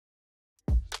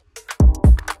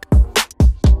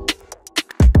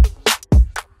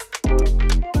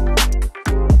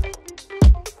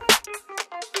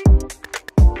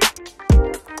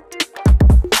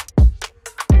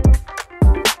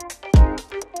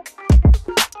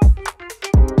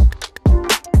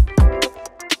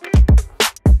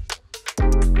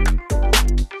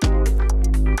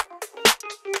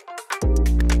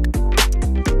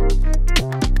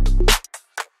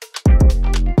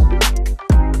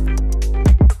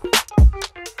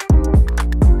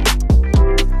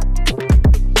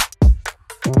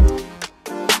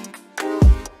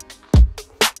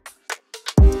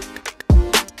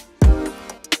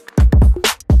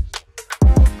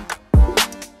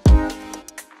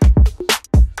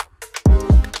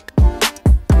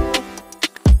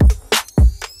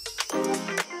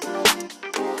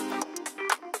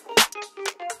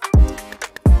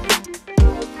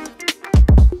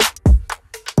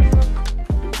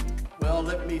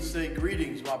say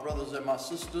greetings, my brothers and my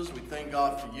sisters. We thank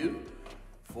God for you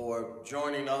for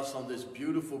joining us on this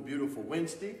beautiful, beautiful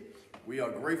Wednesday. We are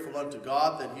grateful unto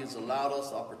God that He has allowed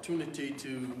us opportunity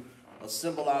to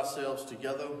assemble ourselves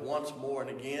together once more and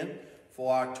again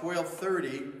for our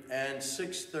 12:30 and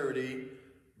 6:30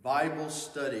 Bible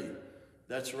study.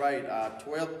 That's right, our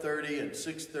 12:30 and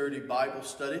 6:30 Bible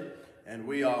study. And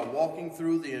we are walking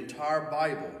through the entire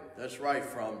Bible. That's right,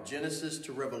 from Genesis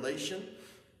to Revelation.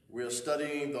 We are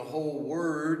studying the whole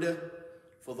Word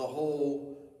for the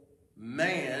whole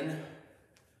man,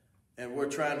 and we're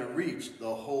trying to reach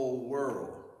the whole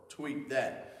world. Tweet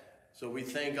that. So we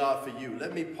thank God for you.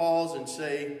 Let me pause and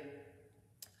say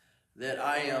that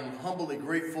I am humbly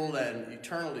grateful and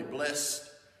eternally blessed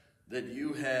that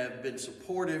you have been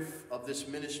supportive of this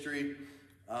ministry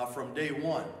from day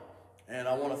one. And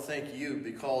I want to thank you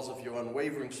because of your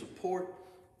unwavering support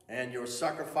and your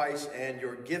sacrifice and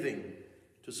your giving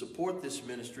to support this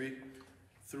ministry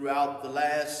throughout the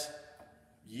last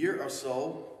year or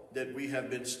so that we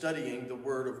have been studying the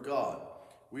Word of God.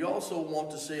 We also want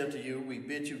to say unto you, we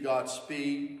bid you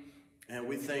Godspeed, and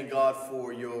we thank God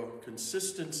for your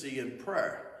consistency in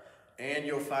prayer and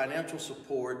your financial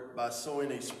support. By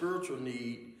sowing a spiritual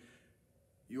need,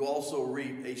 you also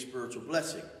reap a spiritual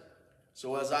blessing.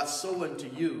 So as I sow into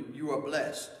you, you are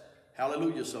blessed.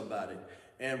 Hallelujah, somebody.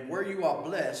 And where you are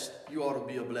blessed, you ought to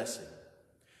be a blessing.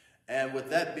 And with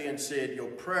that being said,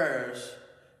 your prayers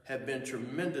have been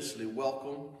tremendously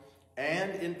welcome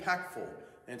and impactful.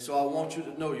 And so I want you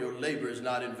to know your labor is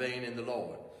not in vain in the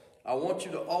Lord. I want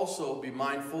you to also be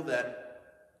mindful that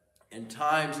in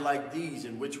times like these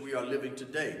in which we are living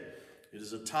today, it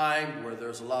is a time where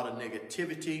there's a lot of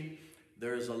negativity.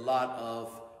 There's a lot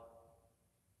of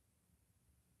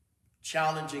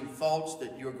challenging thoughts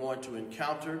that you're going to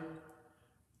encounter.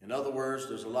 In other words,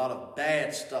 there's a lot of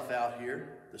bad stuff out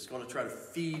here that's going to try to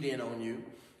feed in on you.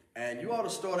 And you ought to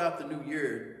start out the new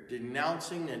year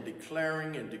denouncing and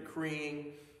declaring and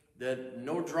decreeing that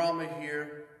no drama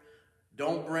here.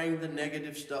 Don't bring the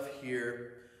negative stuff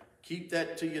here. Keep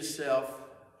that to yourself.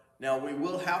 Now, we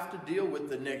will have to deal with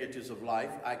the negatives of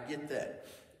life. I get that.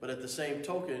 But at the same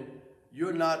token,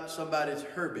 you're not somebody's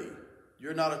Herbie.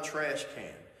 You're not a trash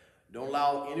can. Don't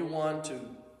allow anyone to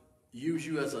use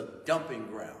you as a dumping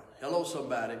ground. Hello,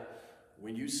 somebody.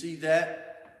 When you see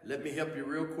that, let me help you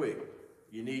real quick.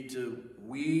 You need to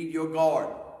weed your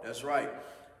garden. That's right.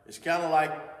 It's kind of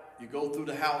like you go through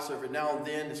the house every now and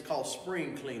then. It's called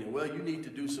spring cleaning. Well, you need to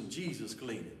do some Jesus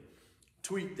cleaning.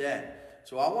 Tweet that.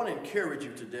 So I want to encourage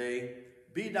you today.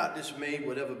 Be not dismayed,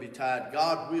 whatever betide.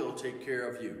 God will take care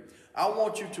of you. I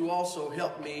want you to also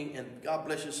help me, and God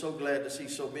bless you. So glad to see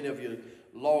so many of you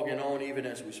logging on even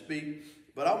as we speak.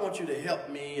 But I want you to help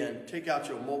me and take out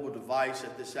your mobile device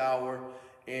at this hour.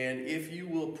 And if you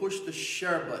will push the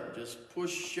share button, just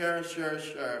push share, share,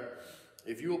 share.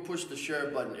 If you will push the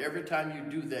share button, every time you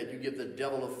do that, you give the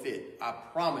devil a fit. I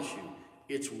promise you,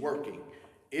 it's working.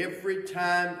 Every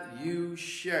time you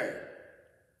share,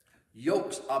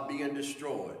 yokes are being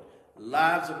destroyed.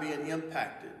 Lives are being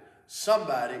impacted.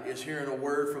 Somebody is hearing a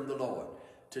word from the Lord.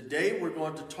 Today, we're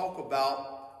going to talk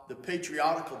about the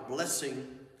patriarchal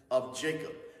blessing of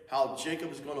Jacob. How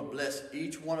Jacob is going to bless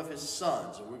each one of his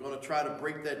sons. And we're going to try to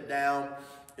break that down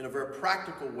in a very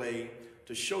practical way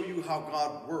to show you how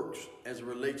God works as it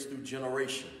relates through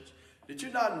generations. Did you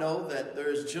not know that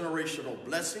there is generational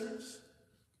blessings?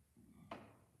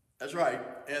 That's right.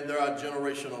 And there are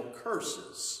generational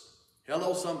curses.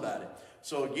 Hello, somebody.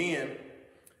 So again,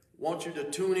 want you to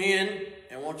tune in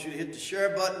and want you to hit the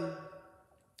share button.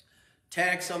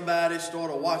 Tag somebody, start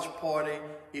a watch party.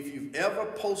 If you've ever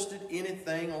posted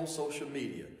anything on social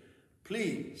media,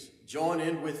 please join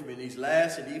in with me in these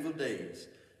last and evil days.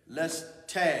 Let's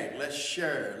tag, let's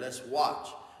share, let's watch.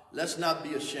 Let's not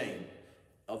be ashamed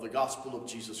of the gospel of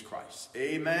Jesus Christ.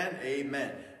 Amen,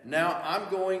 amen. Now, I'm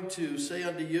going to say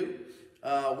unto you,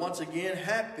 once again,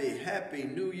 happy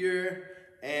New Year,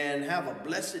 and have a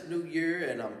blessed New Year.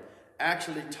 And I'm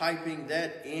actually typing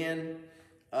that in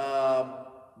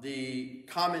the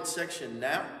comment section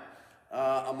now.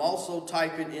 I'm also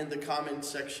typing in the comment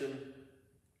section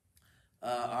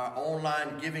our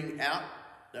online giving app.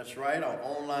 That's right, our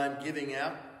online giving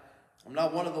app. I'm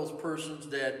not one of those persons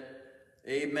that,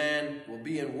 amen, will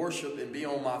be in worship and be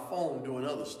on my phone doing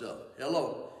other stuff.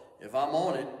 Hello. If I'm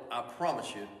on it, I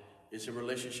promise you, it's in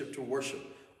relationship to worship.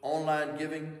 Online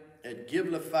giving at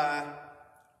givelify.com.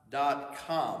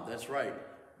 That's right,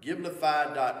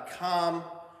 givelify.com.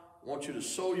 I want you to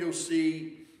sow your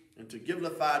seed into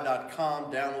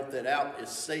givelify.com. Download that app.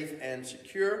 It's safe and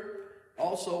secure.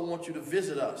 Also, I want you to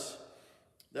visit us.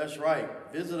 That's right.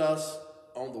 Visit us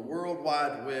on the World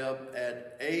Wide Web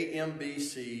at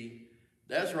AMBC.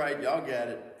 That's right, y'all got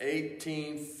it,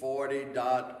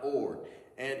 1840.org.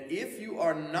 And if you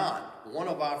are not one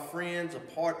of our friends, a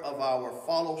part of our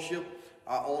fellowship,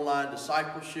 our online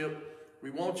discipleship, we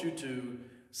want you to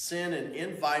send an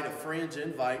invite, a friend's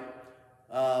invite,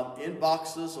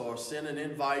 inbox us or send an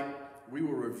invite. We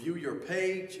will review your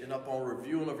page, and upon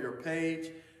reviewing of your page,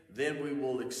 then we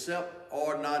will accept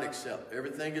or not accept.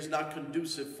 Everything is not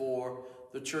conducive for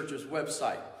the church's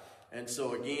website. And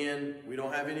so again, we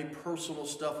don't have any personal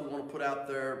stuff we want to put out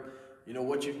there. You know,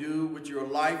 what you do with your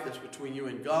life, that's between you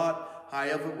and God.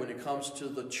 However, when it comes to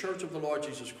the church of the Lord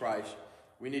Jesus Christ,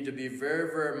 we need to be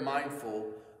very, very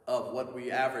mindful of what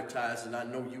we advertise, and I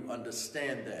know you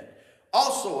understand that.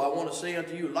 Also, I want to say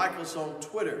unto you, like us on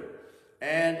Twitter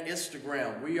and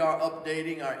Instagram. We are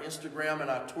updating our Instagram and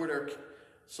our Twitter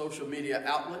social media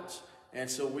outlets, and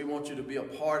so we want you to be a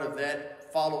part of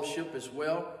that fellowship as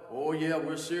well. Oh yeah,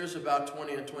 we're serious about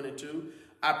 20 and 22.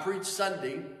 I preach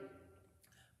Sunday.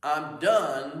 I'm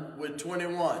done with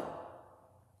 21.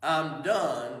 I'm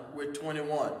done with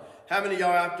 21. How many of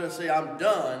y'all out there say, I'm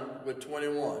done with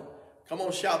 21? Come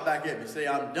on, shout back at me. Say,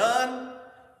 I'm done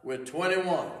with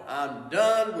 21. I'm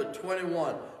done with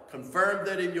 21. Confirm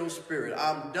that in your spirit.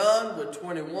 I'm done with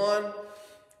 21,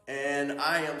 and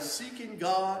I am seeking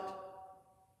God's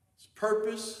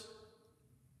purpose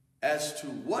as to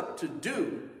what to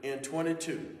do in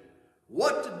 22.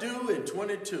 What to do in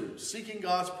 22. Seeking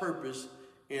God's purpose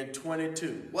in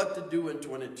 22. What to do in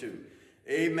 22.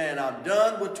 Amen. I'm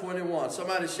done with 21.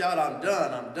 Somebody shout, I'm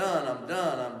done. I'm done. I'm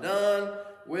done. I'm done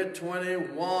with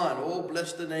 21. Oh,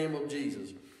 bless the name of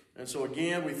Jesus. And so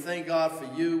again, we thank God for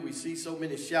you. We see so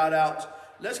many shout outs.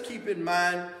 Let's keep in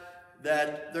mind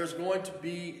that there's going to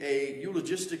be a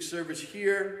eulogistic service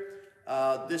here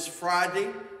this Friday.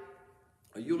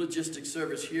 A eulogistic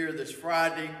service here this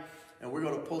Friday. And we're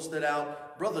going to post that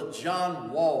out. Brother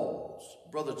John Walls,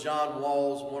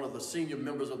 one of the senior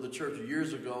members of the church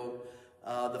years ago,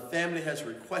 the family has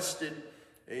requested,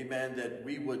 amen, that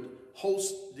we would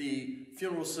host the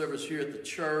funeral service here at the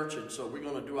church. And so we're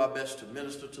going to do our best to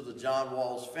minister to the John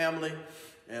Walls family.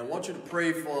 And I want you to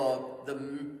pray for the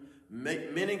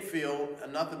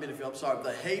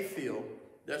the Hayfield.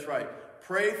 That's right.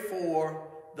 Pray for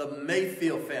the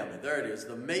Mayfield family. There it is.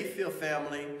 The Mayfield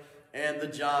family and the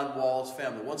John Walls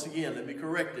family. Once again, let me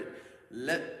correct it.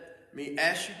 Let me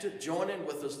ask you to join in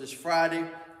with us this Friday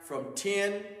from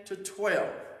 10 to 12.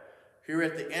 Here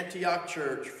at the Antioch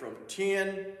Church, from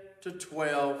 10 to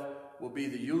 12 will be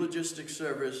the eulogistic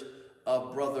service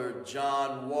of Brother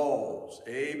John Walls.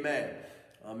 Amen.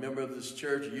 A member of this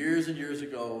church years and years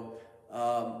ago.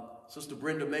 Sister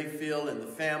Brenda Mayfield and the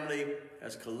family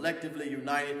has collectively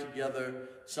united together.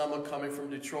 Some are coming from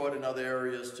Detroit and other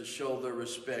areas to show their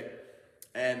respect.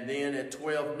 And then at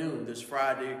 12 noon this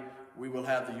Friday, we will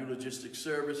have the eulogistic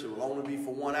service. It will only be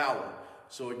for 1 hour.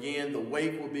 So again, the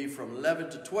wake will be from 11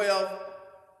 to 12,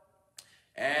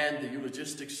 and the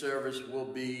eulogistic service will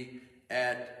be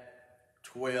at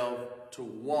 12 to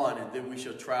 1, and then we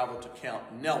shall travel to Camp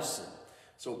Nelson.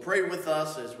 So pray with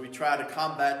us as we try to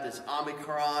combat this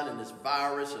Omicron and this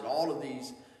virus and all of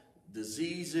these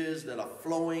diseases that are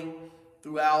flowing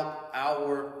throughout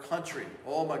our country.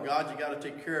 Oh my God, you got to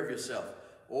take care of yourself.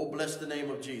 Oh, bless the name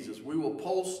of Jesus. We will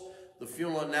post the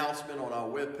funeral announcement on our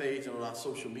webpage and on our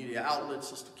social media outlets.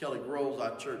 Sister Kelly Groves,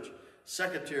 our church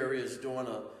secretary, is doing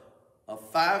a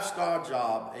 5-star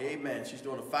job. Amen. She's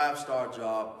doing a 5-star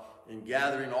job in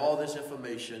gathering all this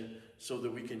information so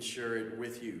that we can share it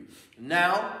with you.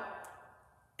 Now,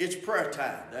 it's prayer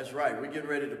time. That's right. We're getting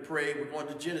ready to pray. We're going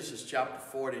to Genesis chapter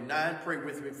 49. Pray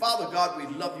with me. Father God, we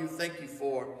love you. Thank you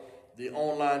for the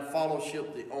online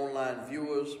fellowship, the online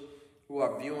viewers who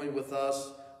are viewing with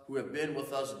us, who have been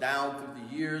with us down through the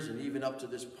years and even up to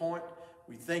this point.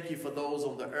 We thank you for those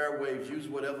on the airwaves. Use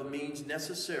whatever means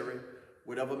necessary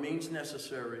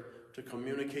to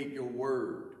communicate your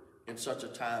word in such a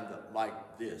time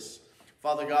like this.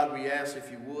 Father God, we ask,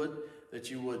 if you would, that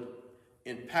you would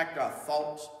impact our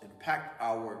thoughts, impact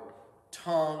our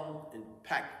tongue,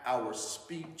 impact our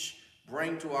speech,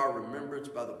 bring to our remembrance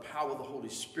by the power of the Holy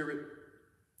Spirit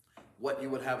what you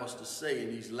would have us to say in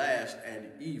these last and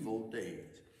evil days.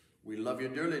 We love you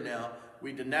dearly now.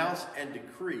 We denounce and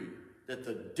decree that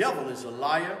the devil is a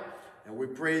liar, and we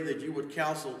pray that you would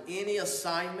counsel any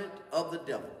assignment of the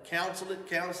devil. Counsel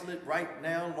it right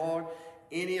now, Lord.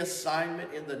 Any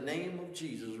assignment in the name of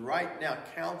Jesus right now.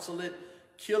 Counsel it,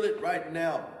 kill it right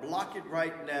now, block it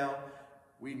right now.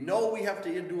 We know we have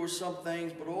to endure some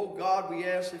things, but oh God, we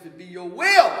ask if it be your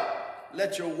will,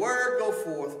 let your word go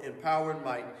forth in power and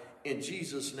might. in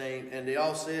Jesus' name. And they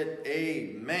all said,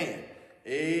 amen.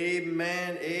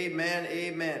 Amen, amen,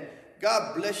 amen.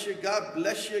 God bless you, God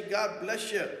bless you, God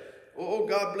bless you. Oh,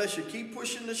 God bless you. Keep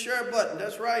pushing the share button.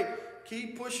 That's right.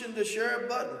 Keep pushing the share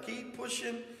button. Keep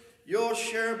pushing your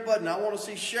share button. I want to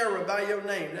see Shara by your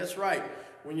name. That's right.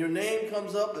 When your name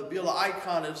comes up, there'll be an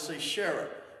icon that'll say Shara.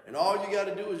 And all you got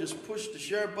to do is just push the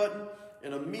share button,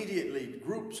 and immediately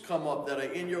groups come up that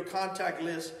are in your contact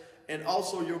list and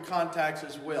also your contacts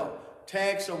as well.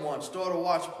 Tag someone, start a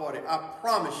watch party. I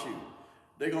promise you,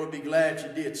 they're going to be glad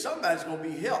you did. Somebody's going to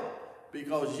be helped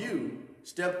because you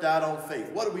stepped out on faith.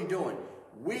 What are we doing?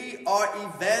 We are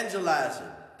evangelizing.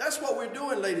 That's what we're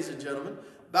doing, ladies and gentlemen,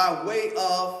 by way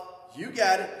of, you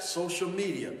got it, social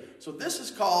media. So this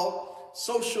is called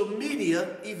social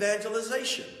media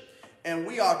evangelization. And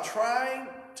we are trying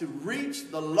to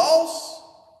reach the lost,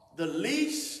 the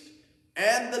least,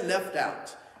 and the left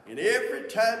out. And every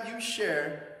time you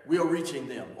share, we are reaching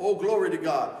them. Oh, glory to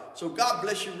God. So God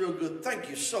bless you real good. Thank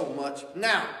you so much.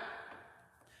 Now,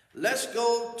 let's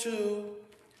go to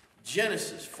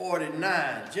Genesis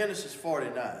 49. Genesis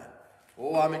 49.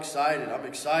 Oh, I'm excited. I'm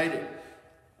excited.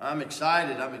 I'm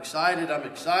excited. I'm excited. I'm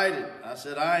excited. I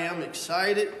said, I am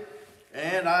excited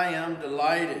and I am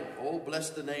delighted. Oh,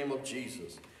 bless the name of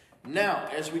Jesus. Now,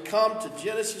 as we come to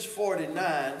Genesis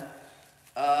 49,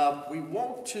 we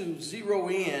want to zero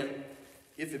in,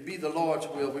 if it be the Lord's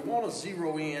will, we want to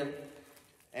zero in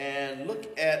and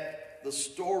look at the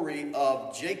story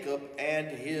of Jacob and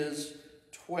his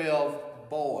 12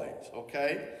 boys,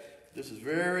 okay? This is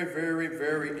very, very,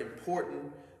 very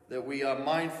important that we are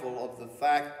mindful of the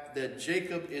fact that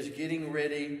Jacob is getting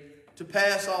ready to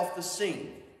pass off the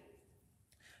scene.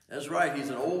 That's right, he's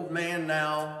an old man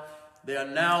now. They are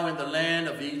now in the land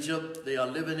of Egypt. They are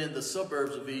living in the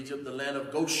suburbs of Egypt, the land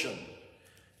of Goshen.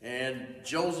 And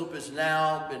Joseph has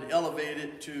now been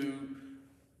elevated to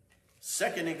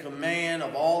second in command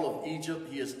of all of Egypt.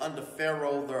 He is under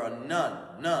Pharaoh. There are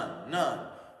none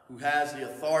who has the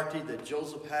authority that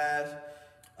Joseph has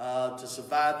to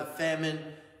survive the famine.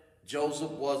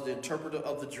 Joseph was the interpreter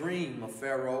of the dream of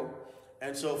Pharaoh.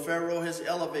 And so Pharaoh has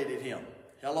elevated him.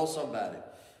 Hello, somebody.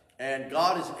 And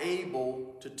God is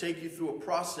able to take you through a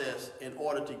process in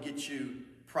order to get you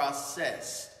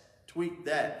processed. Tweak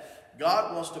that.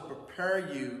 God wants to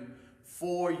prepare you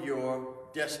for your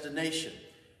destination.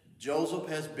 Joseph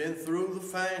has been through the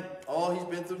flame. Oh, he's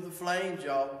been through the flames,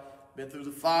 y'all. Been through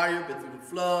the fire, been through the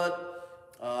flood.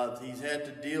 He's had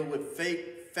to deal with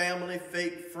fake family,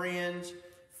 fake friends,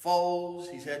 foes.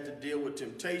 He's had to deal with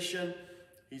temptation.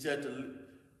 He's had to,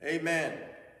 amen,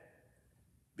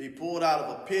 be pulled out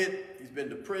of a pit. He's been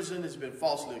to prison. He's been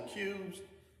falsely accused.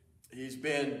 He's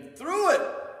been through it.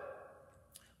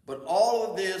 But all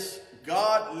of this,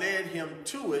 God led him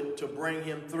to it to bring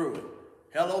him through it.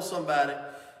 Hello, somebody.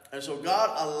 And so God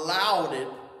allowed it,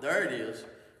 there it is,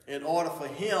 in order for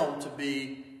him to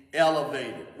be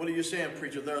elevated. What are you saying,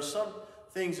 preacher? There are some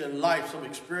things in life, some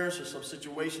experiences, some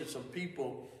situations, some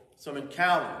people, some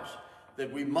encounters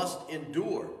that we must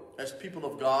endure as people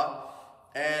of God.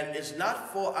 And it's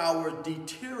not for our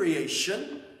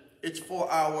deterioration, it's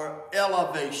for our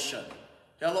elevation.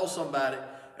 Hello, somebody.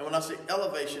 And when I say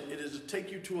elevation, it is to take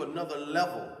you to another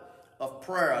level of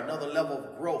prayer, another level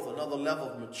of growth, another level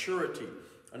of maturity,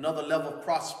 another level of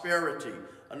prosperity,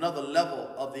 another level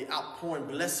of the outpouring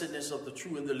blessedness of the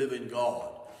true and the living God.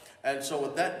 And so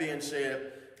with that being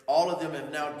said, all of them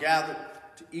have now gathered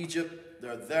to Egypt.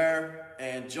 They're there,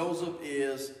 and Joseph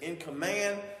is in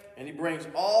command, and he brings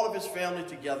all of his family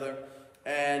together,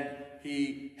 and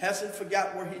he hasn't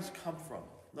forgot where he's come from.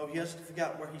 No, he hasn't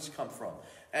forgot where he's come from.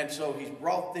 And so he's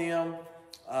brought them,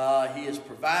 he has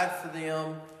provided for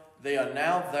them. They are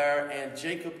now there, and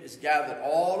Jacob has gathered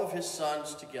all of his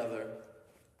sons together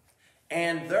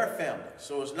and their family.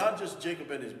 So it's not just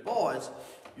Jacob and his boys.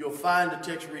 You'll find the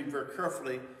text read very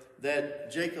carefully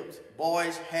that Jacob's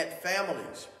boys had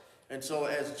families. And so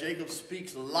as Jacob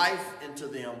speaks life into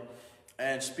them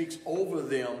and speaks over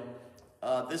them,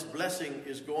 this blessing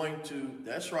is going to,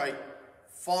 that's right,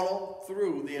 funnel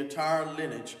through the entire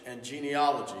lineage and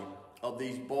genealogy of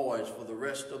these boys for the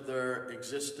rest of their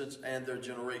existence and their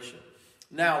generation.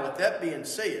 Now, with that being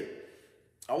said,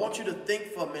 I want you to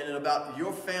think for a minute about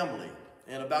your family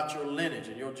and about your lineage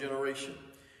and your generation.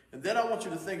 And then I want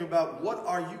you to think about, what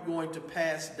are you going to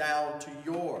pass down to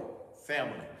your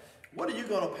family? What are you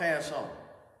going to pass on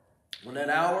when that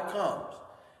hour comes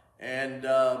and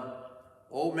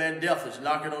old man death is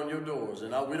knocking on your doors?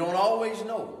 And we don't always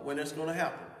know when it's going to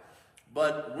happen.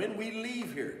 But when we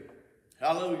leave here,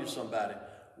 hallelujah, somebody,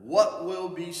 what will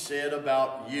be said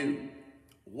about you?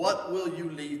 What will you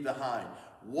leave behind?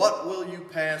 what will you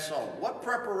pass on? What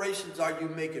preparations are you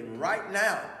making right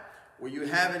now where you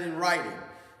have it in writing?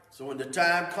 So when the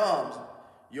time comes,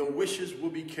 your wishes will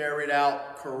be carried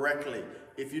out correctly.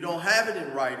 If you don't have it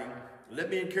in writing, let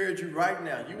me encourage you right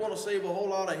now. You want to save a whole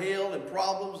lot of hell and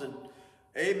problems and,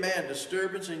 amen,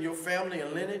 disturbance in your family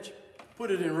and lineage?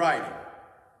 Put it in writing.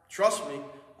 Trust me,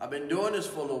 I've been doing this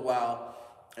for a little while,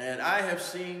 and I have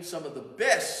seen some of the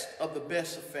best of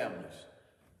families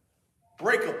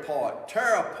break apart,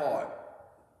 tear apart,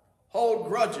 hold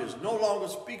grudges, no longer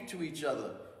speak to each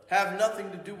other, have nothing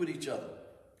to do with each other.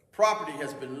 Property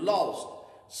has been lost.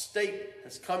 State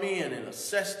has come in and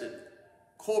assessed it.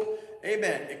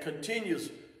 Amen. It continues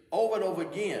over and over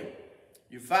again.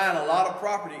 You find a lot of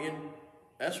property in,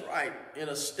 that's right, in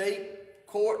a state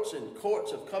courts, and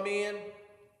courts have come in,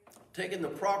 taken the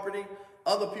property.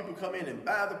 Other people come in and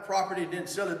buy the property and then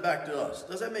sell it back to us.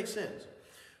 Does that make sense?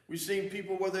 We've seen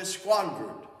people where they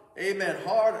squandered, amen,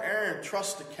 hard-earned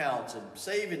trust accounts and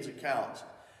savings accounts,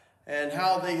 and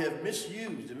how they have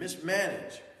misused and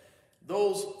mismanaged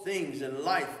those things in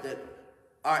life that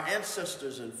our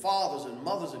ancestors and fathers and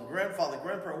mothers and grandfathers and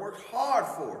grandparents worked hard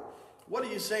for. What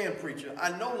are you saying, preacher?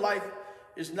 I know life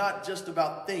is not just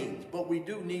about things, but we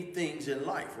do need things in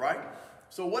life, right?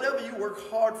 So whatever you work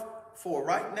hard for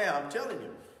right now, I'm telling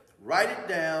you, write it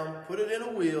down, put it in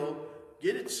a will,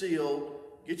 get it sealed,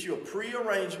 get you a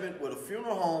pre-arrangement with a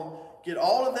funeral home, get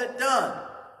all of that done.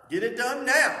 Get it done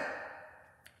now.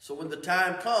 So when the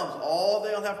time comes, all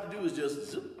they'll have to do is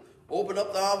just open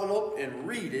up the envelope and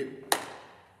read it.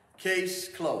 Case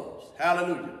closed.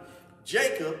 Hallelujah.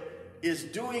 Jacob is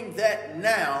doing that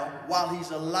now while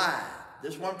he's alive.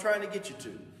 That's what I'm trying to get you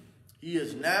to. He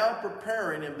is now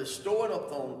preparing and bestowing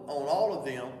upon all of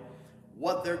them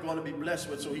what they're going to be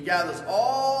blessed with. So he gathers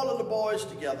all of the boys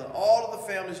together, all of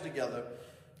the families together,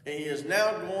 and he is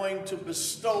now going to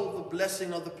bestow the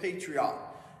blessing of the patriarch.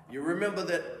 You remember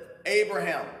that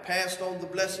Abraham passed on the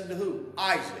blessing to who?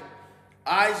 Isaac.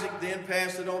 Isaac then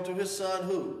passed it on to his son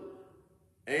who?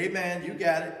 Amen, you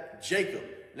got it, Jacob.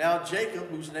 Now Jacob,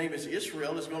 whose name is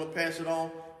Israel, is going to pass it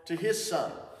on to his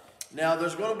son. Now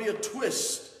there's going to be a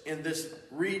twist in this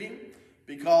reading,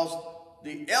 because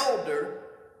the elder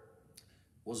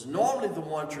was normally the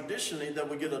one traditionally that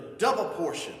would get a double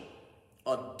portion.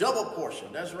 A double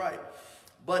portion, that's right.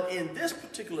 But in this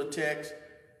particular text,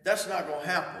 that's not going to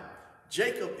happen.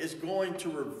 Jacob is going to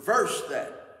reverse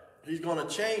that. He's going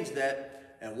to change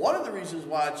that. And one of the reasons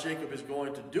why Jacob is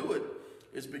going to do it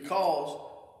is because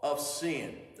of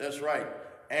sin. That's right.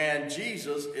 And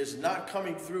Jesus is not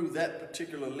coming through that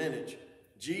particular lineage.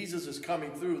 Jesus is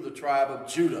coming through the tribe of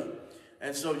Judah.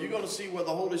 And so you're going to see where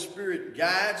the Holy Spirit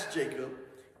guides Jacob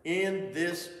in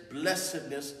this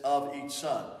blessedness of each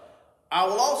son. I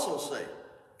will also say,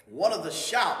 one of the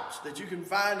shouts that you can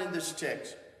find in this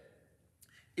text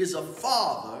is a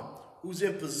father who's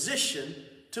in position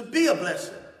to be a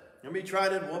blessing. Let me try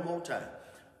that one more time.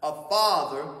 A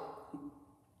father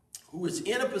who is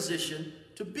in a position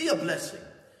to be a blessing.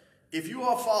 If you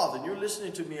are a father and you're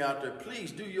listening to me out there,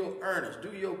 please do your earnest,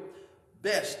 do your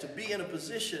best to be in a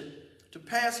position to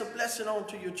pass a blessing on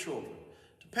to your children,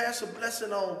 to pass a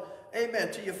blessing on,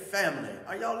 amen, to your family.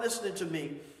 Are y'all listening to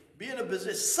me? Be in a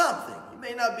position, something. You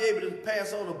may not be able to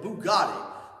pass on a Bugatti,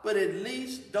 but at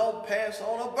least don't pass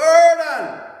on a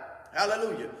burden.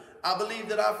 Hallelujah. I believe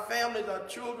that our families, our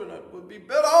children would be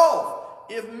better off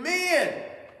if men,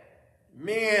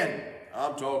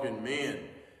 I'm talking men,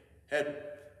 had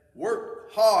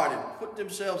worked hard and put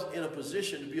themselves in a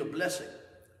position to be a blessing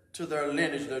to their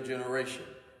lineage, their generation,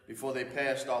 before they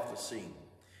passed off the scene.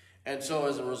 And so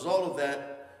as a result of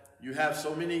that, you have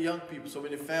so many young people, so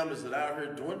many families that are out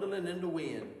here dwindling in the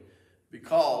wind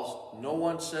because no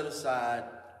one set aside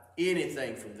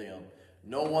anything from them.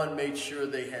 No one made sure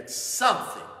they had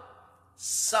something,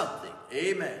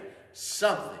 amen,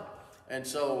 something. And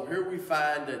so here we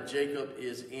find that Jacob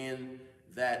is in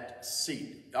that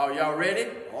seat. Are y'all ready?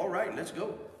 All right, let's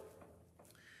go.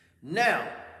 Now,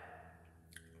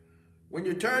 when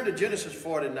you turn to Genesis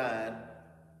 49,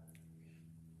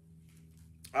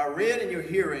 I read in your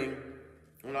hearing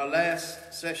in our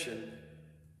last session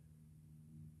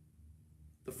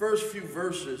the first few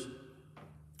verses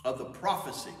of the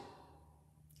prophecy.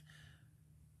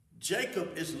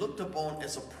 Jacob is looked upon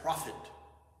as a prophet.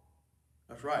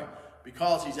 That's right,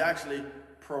 because he's actually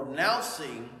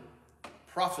pronouncing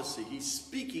prophecy. He's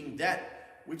speaking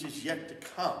that which is yet to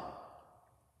come.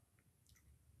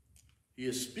 He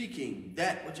is speaking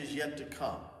that which is yet to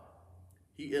come.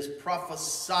 He is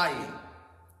prophesying,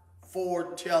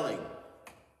 foretelling,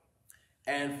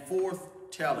 and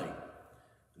forthtelling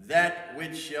that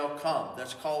which shall come.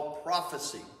 That's called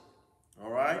prophecy.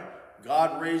 All right?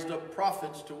 God raised up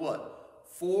prophets to what?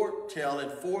 Foretell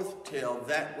and forthtell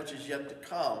that which is yet to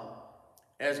come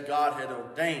as God had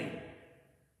ordained.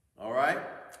 All right?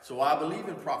 So I believe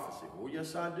in prophecy. Oh,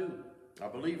 yes, I do. I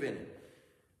believe in it.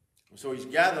 So he's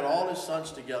gathered all his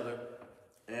sons together,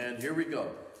 and here we go.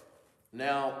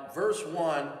 Now, verse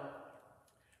 1,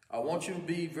 I want you to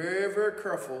be very, very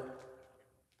careful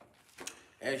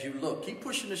as you look. Keep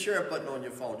pushing the share button on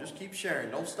your phone. Just keep sharing.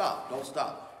 Don't stop. Don't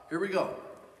stop. Here we go.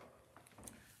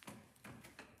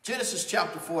 Genesis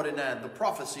chapter 49, the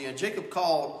prophecy. And Jacob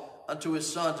called unto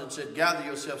his sons and said, gather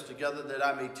yourselves together that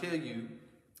I may tell you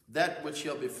that which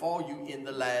shall befall you in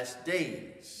the last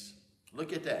days.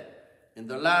 Look at that. In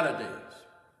the latter days.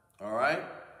 All right.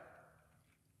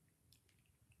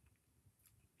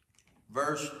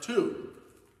 Verse 2.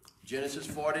 Genesis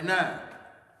 49.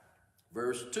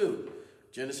 Verse 2.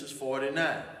 Genesis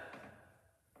 49.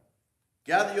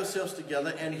 Gather yourselves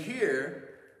together and hear,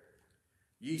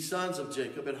 ye sons of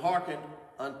Jacob, and hearken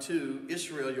unto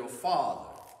Israel your father.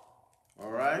 All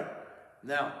right?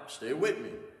 Now, stay with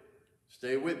me.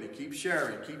 Stay with me. Keep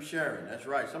sharing. Keep sharing. That's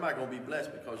right. Somebody's going to be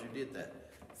blessed because you did that.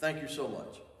 Thank you so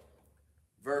much.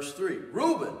 Verse 3.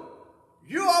 Reuben,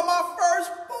 you are my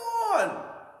firstborn,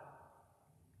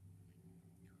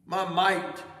 my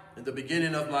might, and the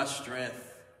beginning of my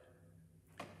strength.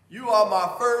 You are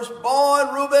my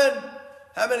firstborn, Reuben.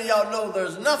 How many of y'all know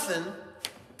there's nothing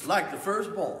like the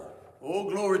firstborn? Oh,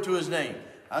 glory to his name.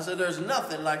 I said there's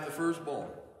nothing like the firstborn.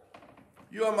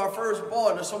 You are my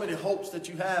firstborn. There's so many hopes that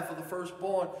you have for the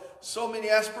firstborn. So many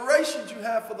aspirations you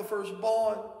have for the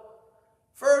firstborn.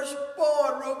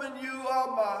 Firstborn, Reuben, you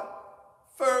are my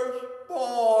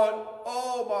firstborn.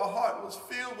 Oh, my heart was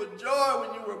filled with joy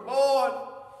when you were born.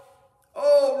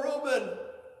 Oh, Reuben,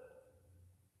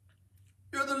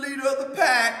 you're the leader of the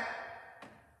pack.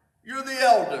 You're the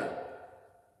elder.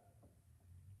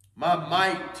 My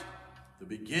might, the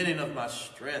beginning of my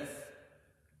strength,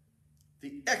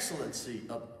 the excellency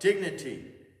of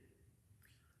dignity,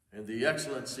 and the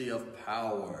excellency of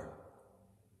power.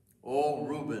 Oh,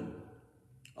 Reuben,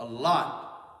 a lot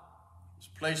is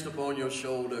placed upon your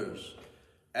shoulders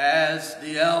as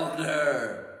the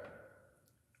elder.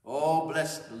 Oh,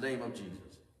 bless the name of Jesus.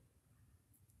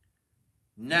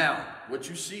 Now, what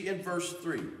you see in verse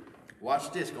 3,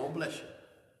 watch this, God bless you.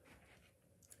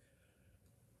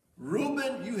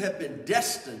 Reuben, you have been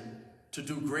destined to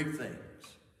do great things.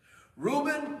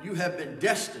 Reuben, you have been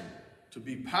destined to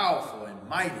be powerful and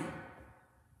mighty.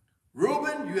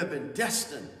 Reuben, you have been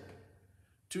destined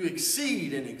to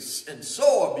exceed and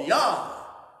soar beyond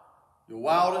your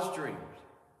wildest dreams.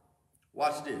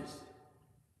 Watch this.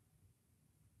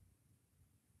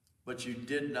 But you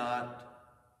did not,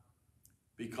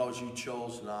 because you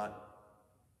chose not.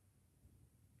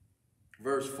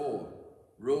 Verse 4,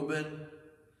 Reuben,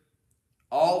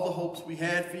 all the hopes we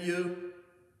had for you,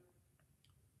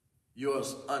 you're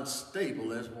as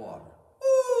unstable as water.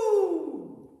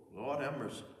 Ooh, Lord have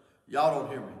mercy. Y'all don't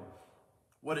hear me.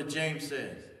 What did James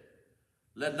say?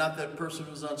 Let not that person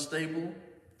who's unstable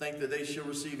think that they shall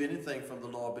receive anything from the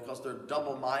Lord, because they're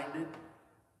double-minded.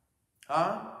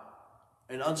 Huh?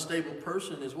 An unstable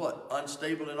person is what?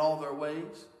 Unstable in all their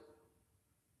ways.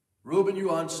 Reuben, you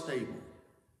are unstable.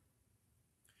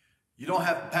 You don't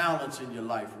have balance in your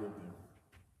life, Reuben.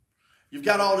 You've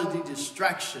got all of these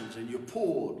distractions and you're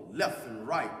pulled left and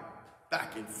right,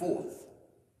 back and forth.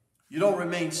 You don't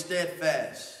remain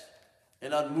steadfast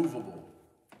and unmovable.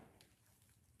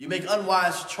 You make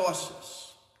unwise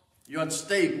choices. You're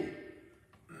unstable.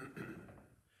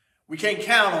 We can't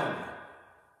count on you.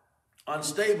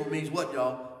 Unstable means what,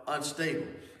 y'all? Unstable.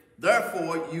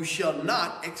 Therefore, you shall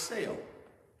not excel.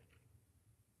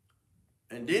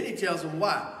 And then he tells them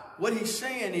why. What he's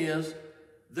saying is,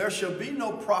 there shall be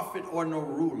no prophet or no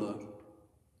ruler.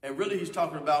 And really he's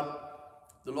talking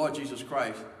about the Lord Jesus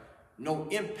Christ. No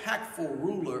impactful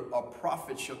ruler or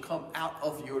prophet shall come out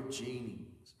of your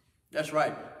genes. That's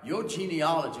right. Your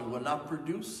genealogy will not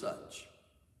produce such.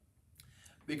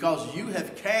 Because you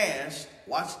have cast,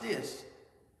 watch this,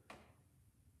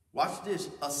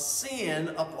 a sin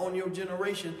upon your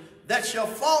generation that shall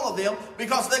follow them,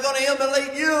 because they're going to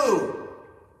emulate you.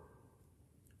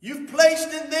 You've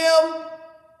placed in them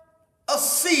a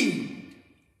seed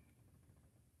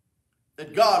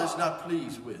that God is not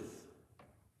pleased with.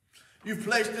 You've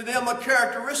placed in them a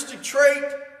characteristic trait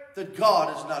that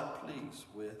God is not pleased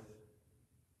with.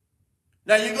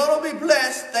 Now you're going to be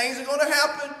blessed. Things are going to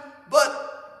happen. But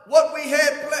what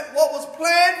was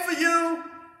planned for you,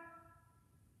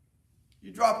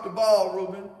 you dropped the ball,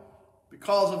 Reuben,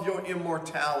 because of your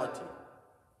immortality,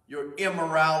 your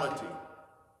immorality,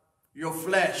 your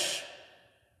flesh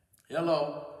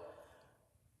Hello.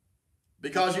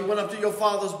 Because you went up to your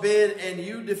father's bed and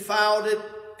you defiled it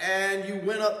and you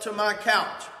went up to my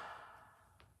couch.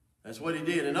 That's what he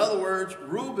did. In other words,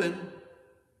 Reuben,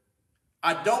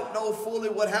 I don't know fully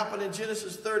what happened in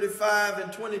Genesis 35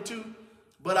 and 22,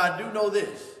 but I do know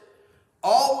this.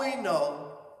 All we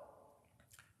know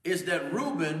is that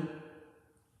Reuben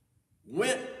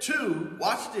went to,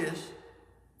 watch this,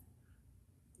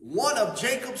 one of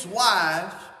Jacob's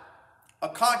wives, a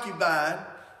concubine.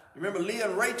 Remember, Leah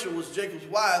and Rachel was Jacob's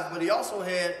wives, but he also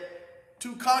had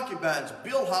two concubines,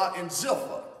 Bilhah and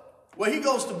Zilpah. Well, he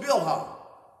goes to Bilhah.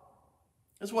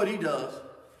 That's what he does.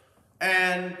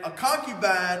 And a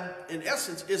concubine, in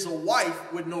essence, is a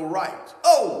wife with no rights.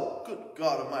 Oh, good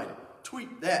God Almighty.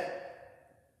 Tweet that.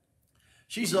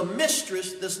 She's a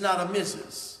mistress that's not a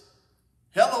Mrs.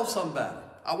 Hello, somebody.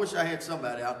 I wish I had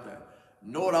somebody out there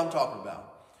know what I'm talking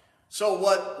about. So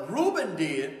what Reuben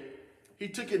did, he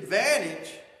took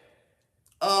advantage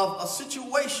of a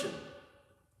situation.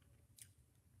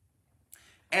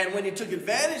 And when he took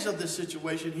advantage of this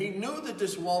situation, he knew that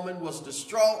this woman was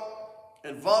distraught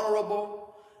and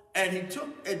vulnerable, and he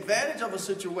took advantage of a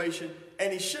situation,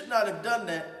 and he should not have done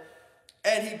that.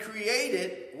 And he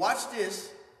created, watch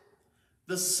this,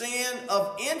 the sin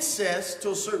of incest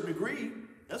to a certain degree.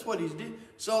 That's what he's did.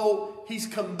 So he's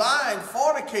combined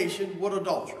fornication with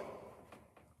adultery.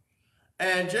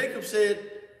 And Jacob said,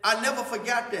 I never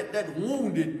forgot that. That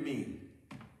wounded me.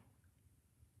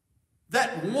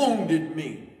 That wounded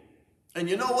me. And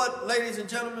you know what, ladies and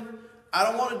gentlemen? I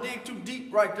don't want to dig too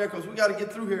deep right there because we got to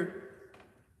get through here.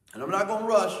 And I'm not going to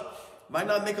rush. Might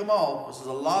not make them all. This is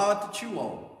a lot to chew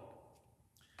on.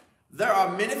 There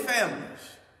are many families.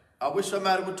 I wish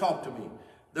somebody would talk to me.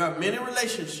 There are many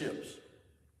relationships.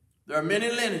 There are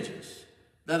many lineages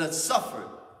that have suffered.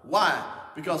 Why?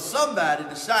 Because somebody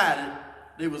decided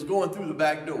they was going through the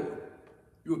back door.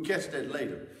 You will catch that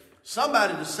later.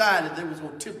 Somebody decided they was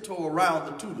going to tiptoe around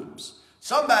the tulips.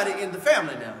 Somebody in the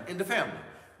family now,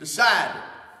 decided,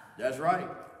 that's right,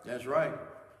 that's right,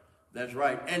 that's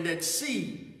right. And that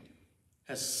seed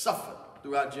has suffered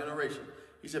throughout generations.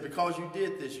 He said, because you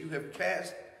did this, you have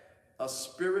cast a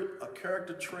spirit, a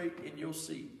character trait in your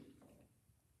seed.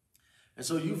 And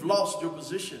so you've lost your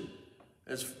position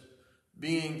as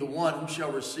being the one who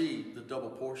shall receive the double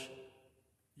portion.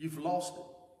 You've lost it.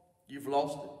 You've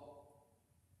lost it.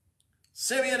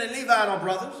 Simeon and Levi are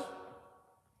brothers.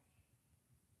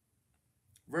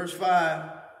 Verse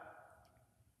 5.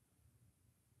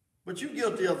 But you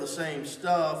guilty of the same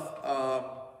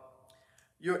stuff.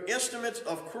 Your instruments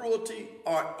of cruelty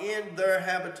are in their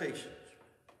habitations.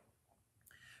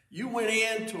 You went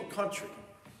into a country.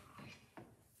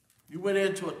 You went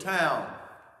into a town.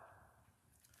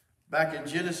 Back in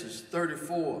Genesis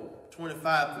 34,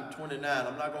 25 through 29.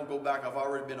 I'm not going to go back. I've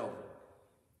already been over it.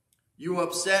 You were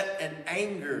upset and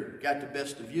anger got the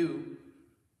best of you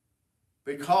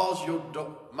because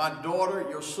my daughter,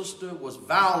 your sister, was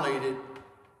violated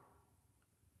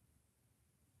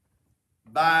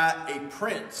by a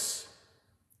prince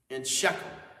in Shechem.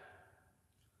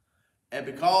 And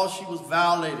because she was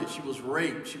violated, she was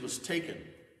raped, she was taken,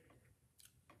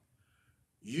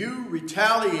 you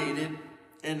retaliated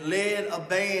and led a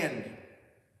band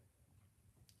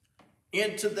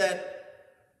into that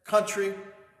country,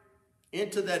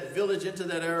 into that village, into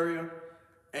that area,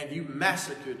 and you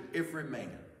massacred every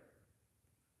man.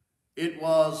 It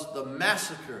was the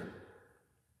massacre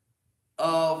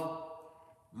of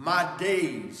my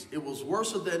days. It was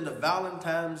worse than the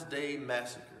Valentine's Day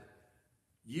massacre.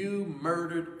 You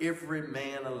murdered every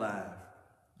man alive.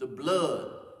 The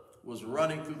blood was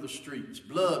running through the streets.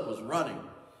 Blood was running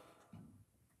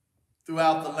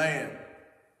throughout the land.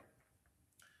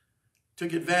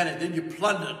 Took advantage. Then you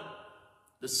plundered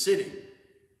the city.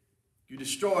 You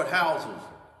destroyed houses,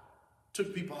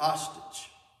 took people hostage,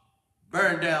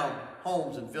 burned down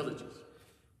homes and villages.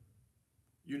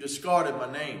 You discarded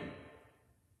my name.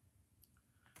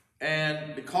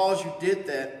 And because you did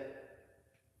that,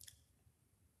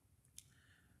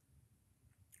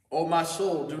 O my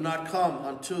soul, do not come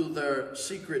unto their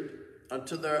secret,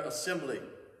 unto their assembly.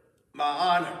 My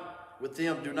honor with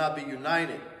them do not be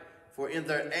united, for in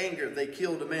their anger they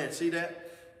killed a man. See that?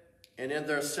 And in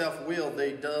their self-will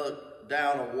they dug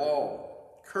down a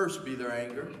wall. Cursed be their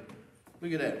anger.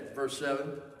 Look at that, verse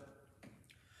 7.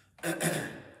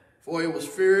 For it was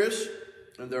furious,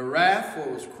 and their wrath, for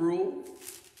it was cruel.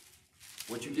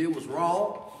 What you did was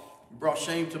wrong. You brought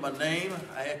shame to my name.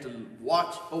 I had to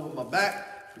watch over my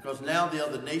back because now the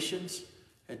other nations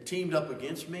had teamed up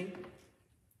against me.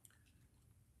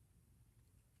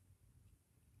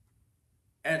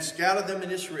 And scattered them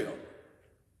in Israel.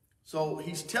 So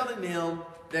he's telling them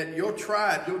that your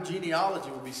tribe, your genealogy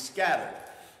will be scattered.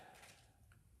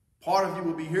 Part of you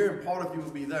will be here and part of you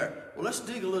will be there. Well, let's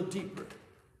dig a little deeper.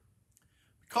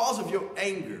 Because of your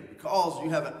anger, because you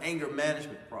have an anger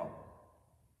management problem,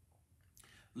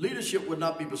 leadership would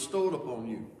not be bestowed upon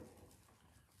you.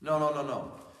 No, no, no,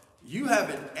 no. You have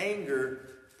an anger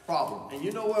problem. And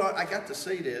you know what? I got to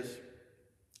say this.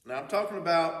 Now, I'm talking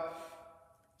about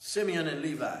Simeon and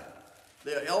Levi.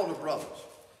 They're elder brothers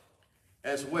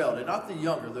as well. They're not the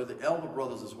younger. They're the elder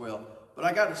brothers as well. But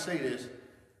I got to say this.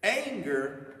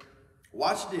 Anger,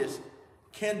 watch this,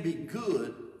 can be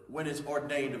good when it's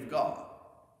ordained of God.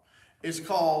 It's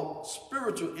called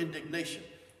spiritual indignation.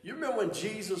 You remember when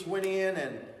Jesus went in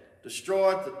and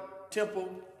destroyed the temple,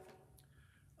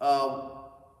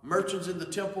 merchants in the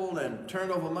temple, and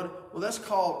turned over money? Well, that's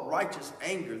called righteous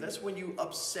anger. That's when you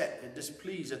upset and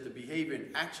displeased at the behavior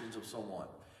and actions of someone.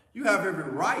 You have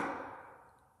every right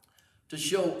to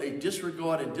show a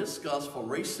disregard and disgust for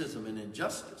racism and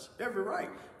injustice. Every right,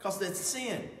 because that's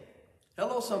sin.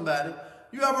 Hello, somebody.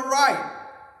 You have a right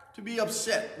to be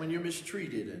upset when you're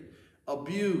mistreated and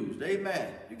abused. Amen.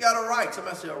 You got a right.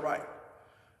 Somebody say a right.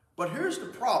 But here's the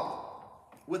problem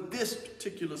with this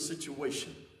particular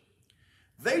situation.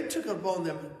 They took it upon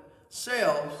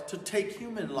themselves to take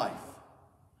human life.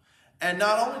 And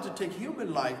not only to take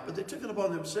human life, but they took it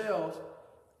upon themselves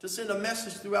to send a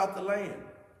message throughout the land.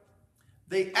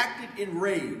 They acted in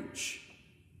rage.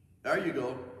 There you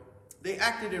go. They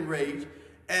acted in rage.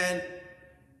 And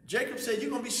Jacob said,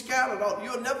 you're going to be scattered.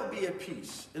 You'll never be at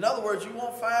peace. In other words, you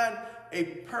won't find a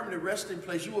permanent resting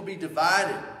place. You will be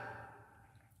divided.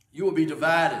 You will be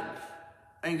divided.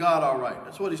 Ain't God all right?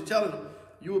 That's what he's telling them.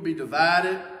 You will be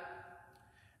divided,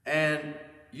 and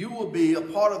you will be a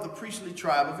part of the priestly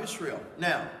tribe of Israel.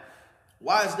 Now,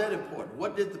 why is that important?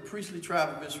 What did the priestly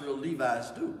tribe of Israel,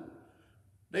 Levites, do?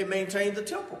 They maintained the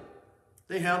temple.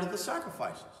 They handled the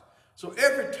sacrifices. So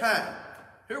every time,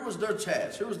 here was their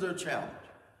task, here was their challenge.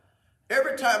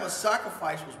 Every time a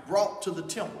sacrifice was brought to the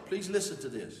temple, please listen to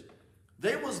this.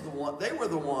 They were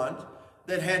the ones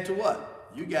that had to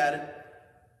what? You got it.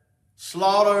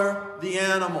 Slaughter the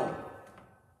animal.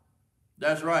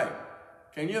 That's right.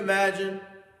 Can you imagine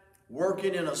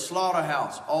working in a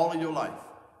slaughterhouse all of your life?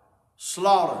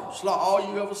 Slaughter.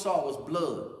 All you ever saw was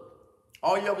blood.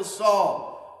 All you ever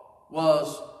saw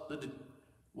was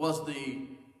the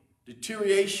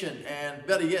deterioration and,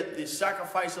 better yet, the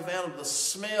sacrifice of animals, the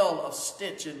smell of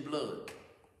stench and blood.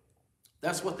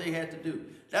 That's what they had to do.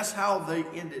 That's how they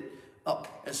ended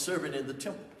up as serving in the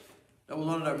temple. That was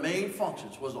one of their main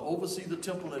functions, was to oversee the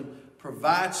temple and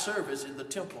provide service in the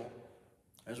temple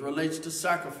as it relates to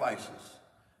sacrifices.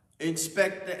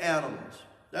 Inspect the animals.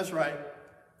 That's right.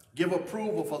 Give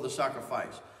approval for the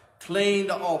sacrifice. Clean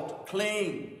the altar.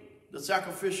 Clean the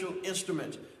sacrificial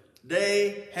instruments.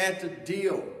 They had to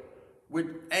deal with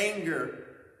anger,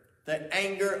 the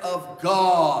anger of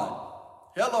God.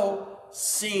 Hello,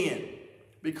 sin.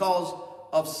 Because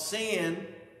of sin,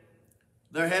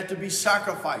 there had to be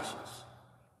sacrifices.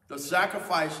 The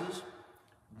sacrifices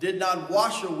did not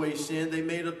wash away sin. They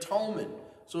made atonement.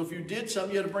 So if you did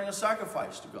something, you had to bring a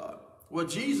sacrifice to God. Well,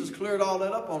 Jesus cleared all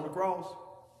that up on the cross.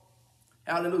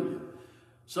 Hallelujah.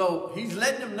 So he's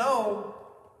letting them know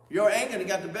your anger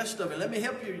got the best of it. Let me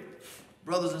help you,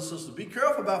 brothers and sisters. Be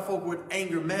careful about folk with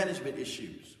anger management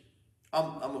issues.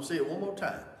 I'm going to say it one more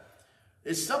time.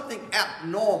 It's something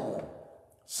abnormal,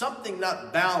 something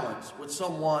not balanced with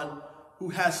someone who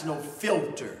has no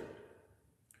filter,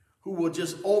 who will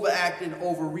just overact and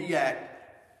overreact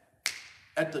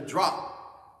at the drop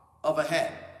of a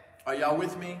hat. Are y'all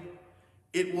with me?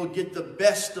 It will get the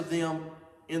best of them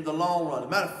in the long run. As a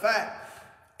matter of fact,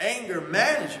 anger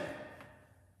management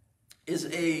is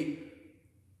a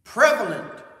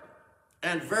prevalent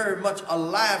and very much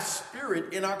alive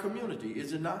spirit in our community,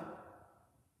 is it not?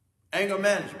 Anger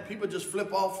management. People just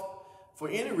flip off for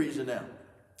any reason now.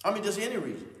 I mean, just any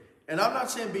reason. And I'm not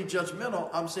saying be judgmental.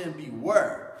 I'm saying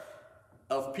beware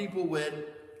of people with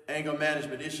anger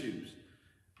management issues.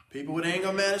 People with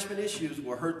anger management issues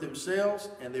will hurt themselves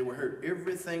and they will hurt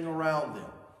everything around them.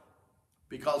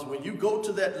 Because when you go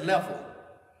to that level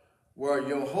where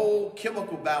your whole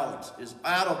chemical balance is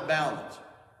out of balance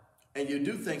and you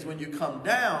do things, when you come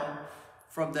down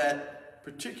from that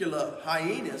particular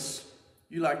hiatus,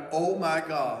 you're like, oh my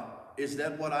God, is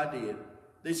that what I did?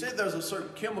 They say there's a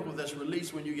certain chemical that's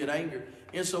released when you get angry,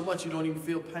 in so much you don't even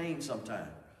feel pain sometimes.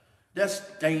 That's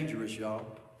dangerous,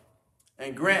 y'all.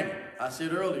 And granted, I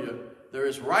said earlier, there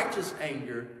is righteous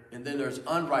anger and then there's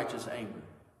unrighteous anger.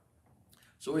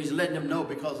 So he's letting them know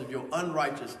because of your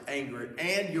unrighteous anger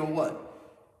and your what?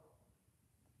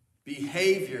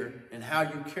 behavior and how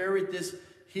you carried this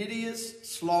hideous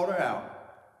slaughter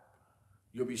out,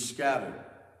 you'll be scattered.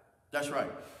 That's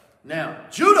right. Now,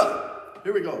 Judah,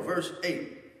 here we go, verse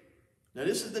 8. Now,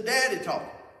 this is the daddy talking.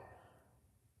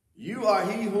 You are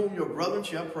he whom your brethren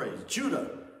shall praise. Judah,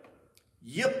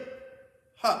 yip,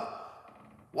 ha.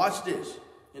 Watch this.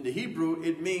 In the Hebrew,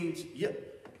 it means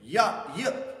yip.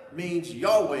 Yip means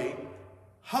Yahweh.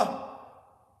 Ha.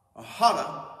 A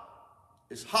hada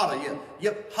is hada.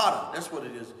 Yip hada. That's what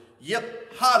it is.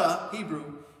 Yip hada, Hebrew.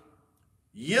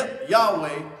 Yip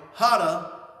Yahweh,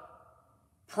 hada,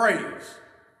 praise.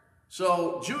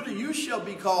 So, Judah, you shall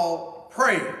be called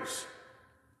praise.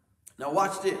 Now,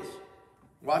 watch this.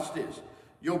 Watch this.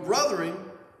 Your brethren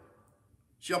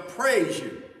shall praise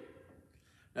you.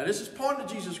 Now, this is pointing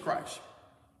to Jesus Christ.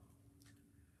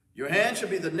 Your hand shall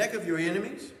be the neck of your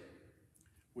enemies,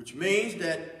 which means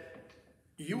that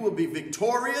you will be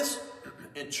victorious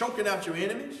in choking out your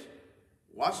enemies.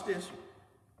 Watch this.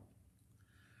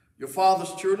 Your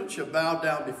father's children shall bow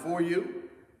down before you.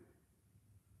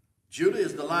 Judah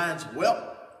is the lion's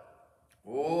whelp.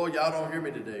 Oh, y'all don't hear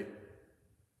me today.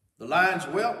 The lion's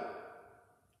whelp.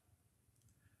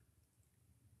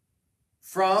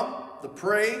 From the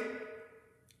prey.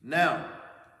 Now,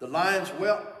 the lion's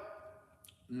whelp.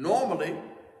 Normally,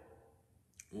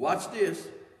 watch this,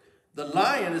 the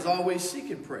lion is always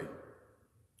seeking prey,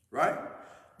 right?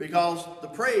 Because the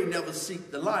prey never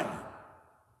seek the lion.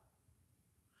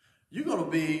 You're going to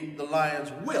be the lion's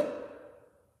whelp.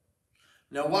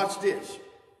 Now watch this.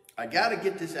 I got to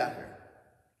get this out here.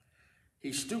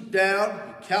 He stooped down,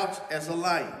 he couched as a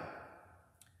lion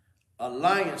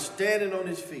standing on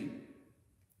his feet.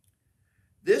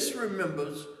 This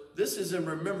is in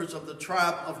remembrance of the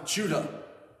tribe of Judah.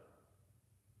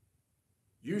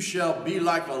 You shall be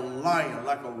like a lion,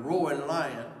 like a roaring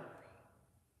lion,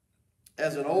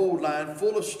 as an old lion,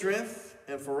 full of strength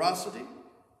and ferocity.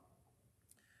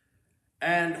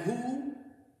 And who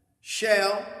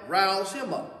shall rouse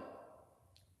him up?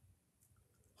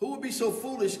 Who would be so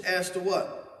foolish as to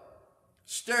what?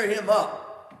 Stir him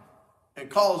up and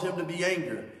cause him to be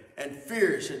angry and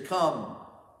fierce and come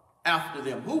after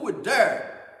them. Who would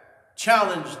dare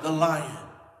challenge the lion?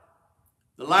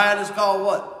 The lion is called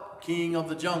what? King of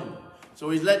the jungle.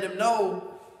 So he's letting them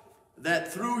know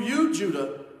that through you,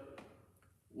 Judah,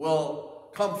 will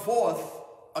come forth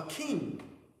a king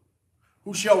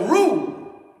who shall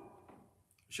rule,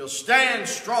 shall stand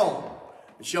strong,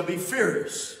 and shall be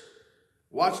fierce.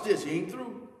 Watch this, he ain't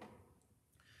through.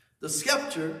 The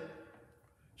scepter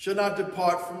shall not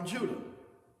depart from Judah.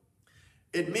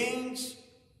 It means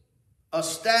a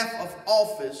staff of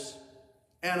office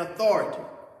and authority.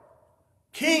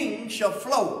 King shall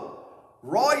flow.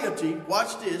 Royalty,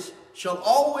 watch this, shall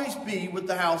always be with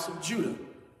the house of Judah.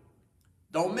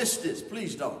 Don't miss this,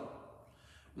 please don't.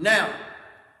 Now,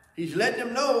 he's letting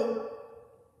them know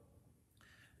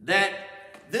that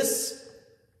this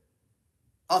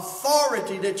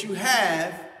authority that you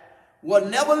have will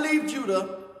never leave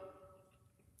Judah,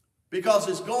 because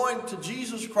it's going to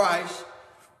Jesus Christ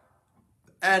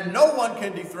and no one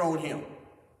can dethrone him.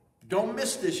 Don't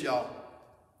miss this, y'all.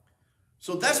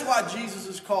 So that's why Jesus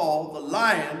is called the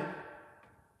Lion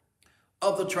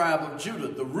of the tribe of Judah,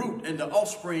 the root and the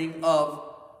offspring of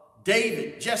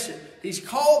David, Jesse. He's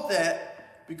called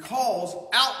that because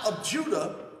out of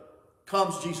Judah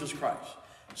comes Jesus Christ.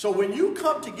 So when you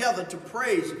come together to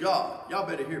praise God, y'all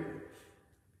better hear me.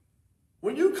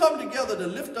 When you come together to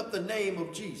lift up the name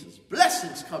of Jesus,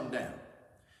 blessings come down,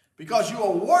 because you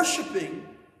are worshiping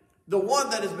the one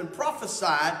that has been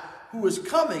prophesied, who is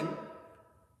coming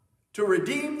to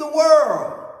redeem the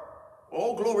world.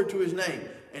 Oh, glory to his name.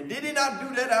 And did he not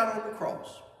do that out on the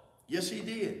cross? Yes, he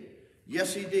did.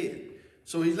 Yes, he did.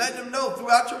 So he's letting them know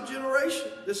throughout your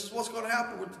generation, this is what's going to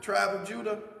happen with the tribe of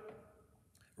Judah.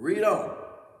 Read on.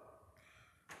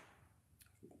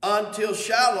 Until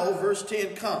Shiloh, verse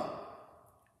 10, come.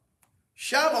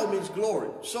 Shiloh means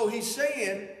glory. So he's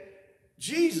saying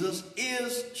Jesus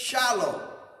is Shiloh.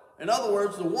 In other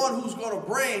words, the one who's going to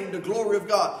bring the glory of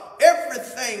God.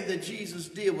 Everything that Jesus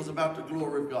did was about the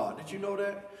glory of God. Did you know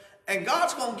that? And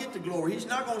God's going to get the glory. He's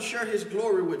not going to share his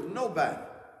glory with nobody.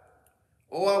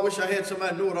 Oh, I wish I had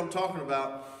somebody who knew what I'm talking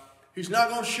about. He's not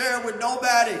going to share it with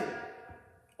nobody.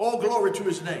 Oh, glory to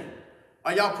his name.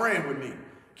 Are y'all praying with me?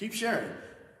 Keep sharing.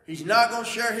 He's not going to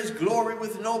share his glory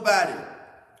with nobody.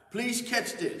 Please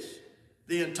catch this.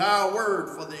 The entire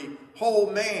word for the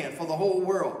whole man, for the whole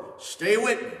world. Stay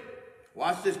with me.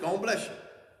 Watch this. God bless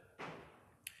you.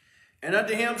 And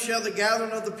unto him shall the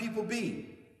gathering of the people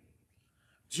be.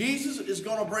 Jesus is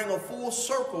going to bring a full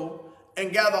circle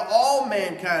and gather all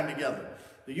mankind together.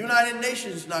 The United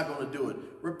Nations is not going to do it.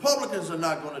 Republicans are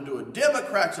not going to do it.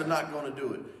 Democrats are not going to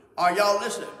do it. Are y'all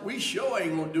listening? We sure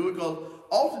ain't going to do it because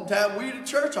oftentimes we the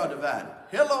church are divided.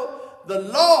 Hello, the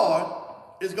Lord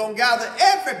is going to gather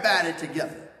everybody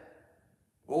together.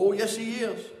 Oh, yes, he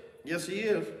is. Yes, he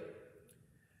is.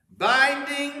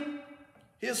 Binding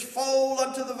his foal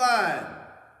unto the vine,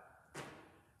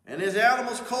 and his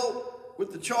animal's coat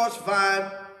with the choice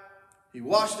vine. He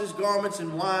washed his garments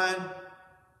in wine,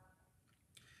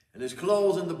 and his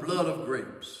clothes in the blood of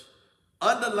grapes.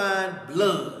 Underline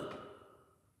blood.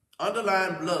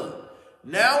 Underline blood.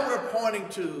 Now we're pointing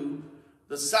to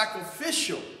the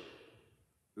sacrificial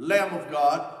Lamb of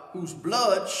God, whose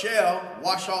blood shall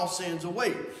wash all sins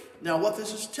away. Now what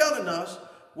this is telling us,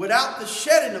 without the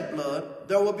shedding of blood,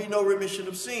 there will be no remission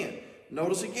of sin.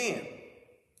 Notice again,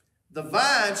 the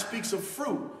vine speaks of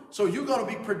fruit, so you're going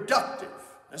to be productive.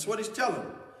 That's what he's telling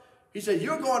them. He said,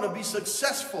 you're going to be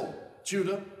successful,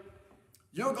 Judah.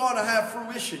 You're going to have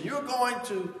fruition. You're going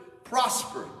to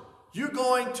prosper. You're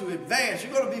going to advance.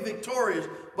 You're going to be victorious,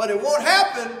 but it won't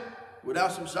happen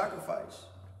without some sacrifice.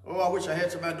 Oh, I wish I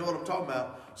had somebody know what I'm talking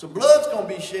about. Some blood's going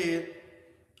to be shed.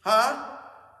 Huh?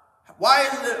 Why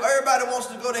is it that everybody wants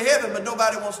to go to heaven, but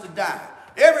nobody wants to die?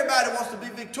 Everybody wants to be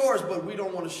victorious, but we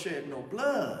don't want to shed no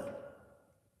blood.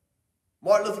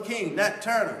 Martin Luther King, Nat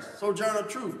Turner, Sojourner of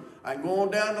Truth. I can go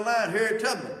on down the line. Harriet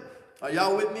Tubman. Are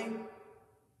y'all with me?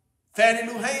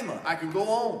 Fannie Lou Hamer. I can go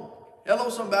on. Hello,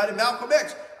 somebody. Malcolm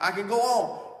X. I can go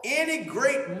on. Any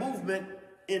great movement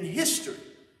in history,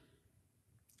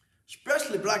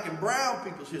 especially black and brown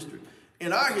people's history,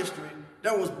 in our history,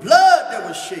 there was blood that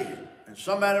was shed. And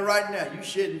somebody right now, you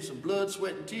shedding some blood,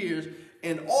 sweat, and tears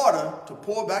in order to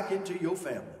pour back into your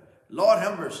family. Lord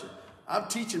have mercy. I'm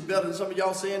teaching better than some of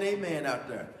y'all saying amen out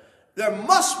there. There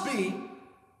must be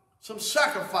some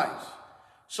sacrifice.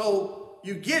 So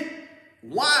you get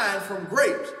wine from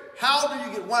grapes. How do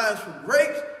you get wine from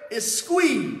grapes? It's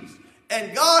squeezed.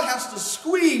 And God has to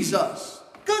squeeze us.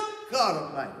 Good God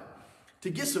Almighty. To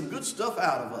get some good stuff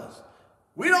out of us.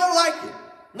 We don't like it.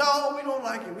 No, we don't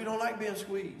like it. We don't like being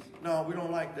squeezed. No, we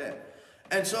don't like that.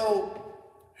 And so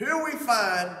here we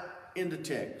find in the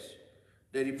text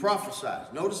that he prophesies.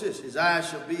 Notice this. His eyes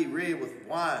shall be red with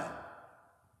wine.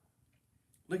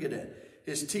 Look at that.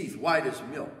 His teeth white as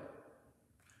milk.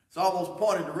 It's almost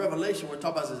pointing to Revelation where it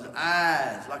talks about his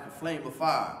eyes like a flame of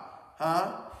fire.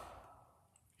 Huh?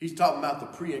 He's talking about the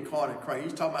pre-incarnate Christ.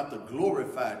 He's talking about the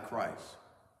glorified Christ.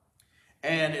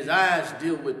 And his eyes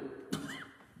deal with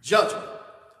judgment.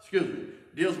 Excuse me.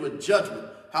 Deals with judgment.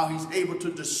 How he's able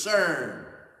to discern.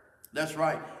 That's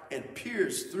right. And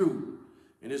pierce through.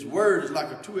 And his word is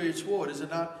like a two-edged sword, is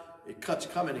it not? It cuts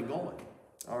coming and going.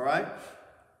 All right.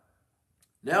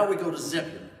 Now we go to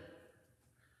Zebulun.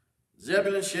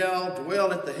 Zebulun shall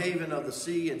dwell at the haven of the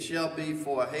sea, and shall be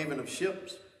for a haven of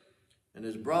ships, and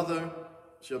his brother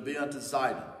shall be unto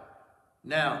Zidon.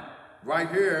 Now, right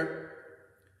here,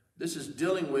 this is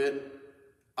dealing with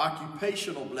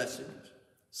occupational blessings,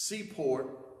 seaport,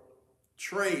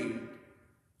 trade,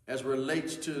 as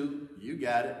relates to, you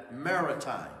got it,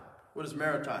 maritime. What is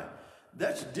maritime?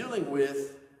 That's dealing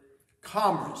with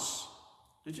commerce.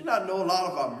 Did you not know a lot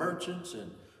of our merchants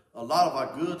and a lot of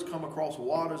our goods come across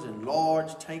waters in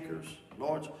large tankers?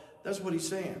 That's what he's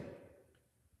saying.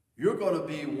 You're going to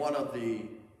be one of the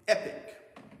epic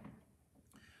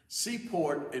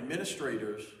seaport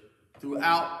administrators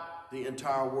throughout the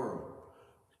entire world.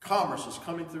 Commerce is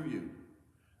coming through you,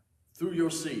 through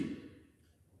your sea.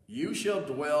 You shall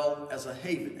dwell as a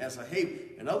haven,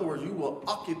 In other words, you will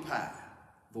occupy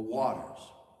the waters.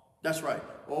 That's right.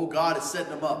 Oh, God is setting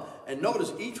them up. And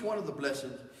notice each one of the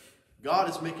blessings, God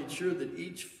is making sure that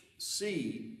each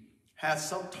seed has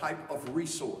some type of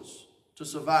resource to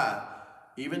survive.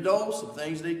 Even though some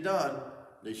things they've done,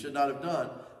 they should not have done,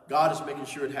 God is making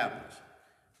sure it happens.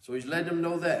 So he's letting them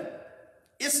know that.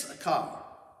 Issachar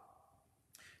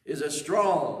is as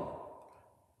strong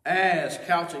as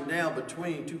couching down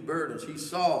between two burdens. He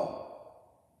saw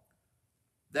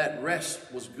that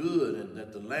rest was good and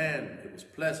that the land, it was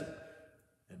pleasant,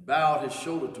 and bowed his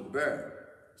shoulder to bear.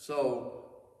 So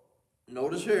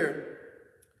notice here,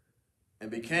 and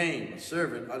became a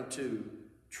servant unto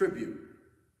tribute.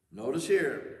 Notice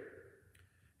here,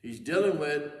 he's dealing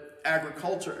with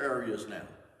agriculture areas now.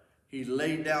 He's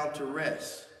laid down to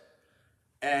rest.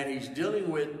 And he's dealing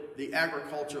with the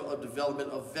agriculture of development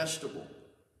of vegetable.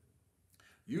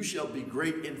 You shall be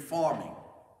great in farming.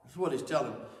 That's what he's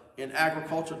telling them, in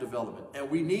agriculture development.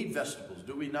 And we need vegetables,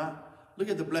 do we not? Look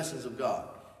at the blessings of God.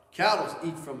 Cattle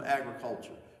eat from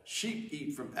agriculture. Sheep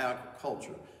eat from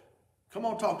agriculture. Come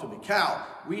on, talk to me. Cow,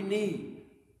 we need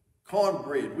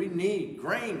cornbread. We need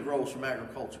grain grows from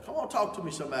agriculture. Come on, talk to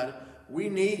me, somebody. We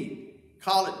need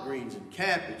collard greens and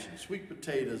cabbage and sweet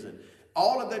potatoes, and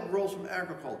all of that grows from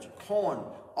agriculture. Corn,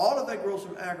 all of that grows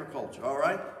from agriculture, all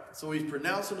right? So he's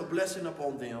pronouncing a blessing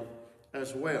upon them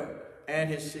as well, and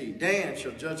his seed. Dan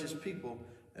shall judge his people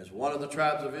as one of the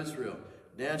tribes of Israel.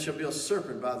 Dan shall be a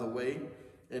serpent by the way,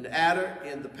 an adder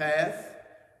in the path,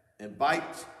 and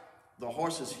bite the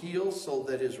horse's heels so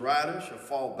that his rider shall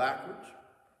fall backwards.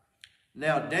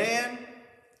 Now Dan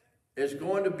is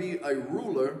going to be a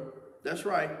ruler, that's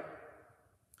right,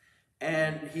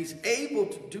 and he's able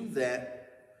to do that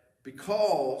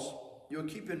because you'll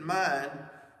keep in mind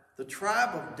the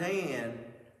tribe of Dan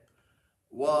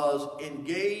was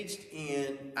engaged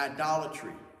in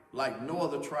idolatry like no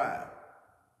other tribe.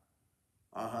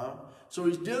 So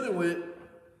he's dealing with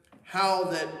how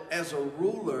that as a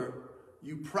ruler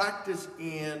you practice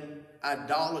in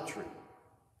idolatry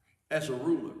as a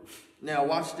ruler. Now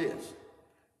watch this.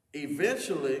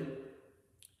 Eventually,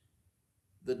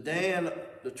 the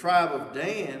tribe of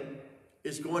Dan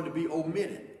is going to be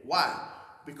omitted. Why?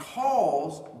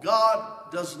 Because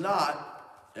God does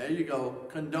not, there you go,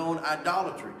 condone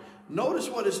idolatry. Notice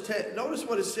what it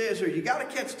says here. You got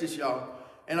to catch this, y'all.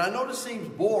 And I know this seems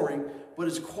boring, but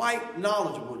it's quite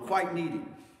knowledgeable, quite needed.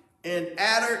 An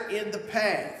adder in the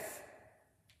path,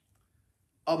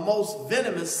 a most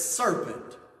venomous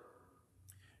serpent.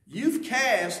 You've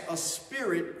cast a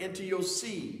spirit into your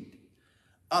seed,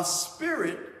 a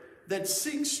spirit that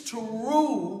seeks to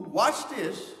rule, watch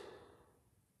this,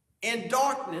 in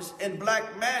darkness and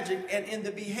black magic and in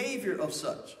the behavior of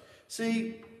such.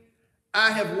 See,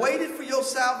 I have waited for your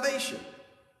salvation,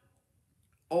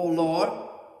 O Lord.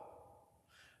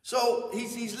 So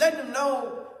he's letting them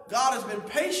know God has been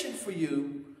patient for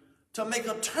you to make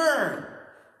a turn.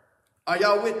 Are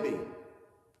y'all with me?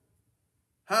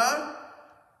 Huh?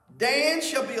 Dan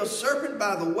shall be a serpent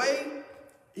by the way.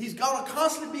 He's going to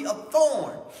constantly be a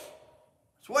thorn.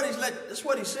 That's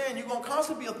what he's saying. You're going to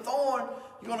constantly be a thorn.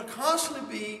 You're going to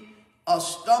constantly be a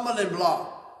stumbling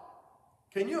block.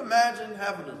 Can you imagine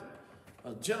having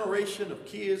a generation of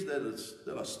kids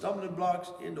that are stumbling blocks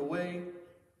in the way?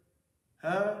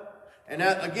 Huh? And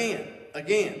that again,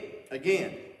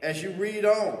 as you read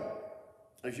on,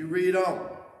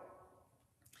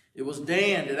 it was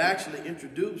Dan that actually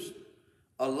introduced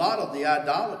a lot of the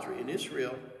idolatry in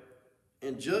Israel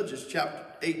in Judges chapter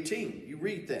 18. You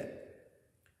read that.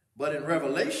 But in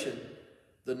Revelation,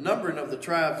 the numbering of the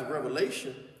tribes of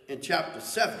Revelation in chapter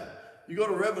 7, you go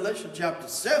to Revelation chapter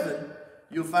 7,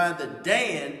 you'll find that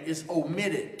Dan is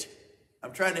omitted.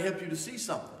 I'm trying to help you to see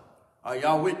something. Are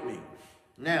y'all with me?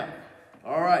 Now,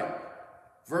 all right,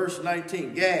 verse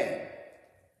 19, Gad,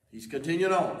 he's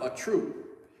continuing on. A troop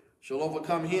shall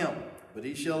overcome him, but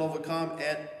he shall overcome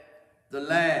at the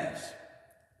last.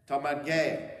 Talking about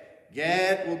Gad.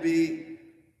 Gad will be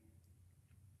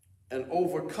an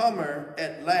overcomer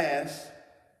at last,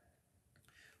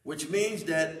 which means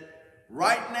that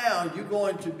right now you're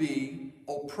going to be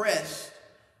oppressed,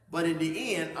 but in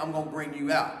the end, I'm going to bring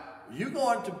you out. You're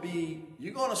going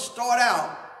to start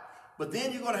out, but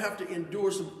then you're going to have to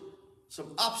endure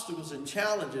some obstacles and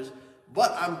challenges,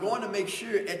 but I'm going to make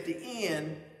sure at the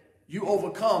end you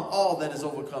overcome all that has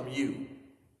overcome you.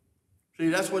 See,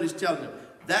 that's what he's telling them.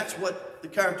 That's what the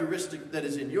characteristic that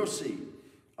is in your seed.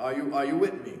 Are you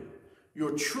with me?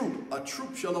 Your troop, a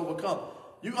troop shall overcome.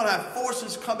 You're going to have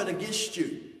forces coming against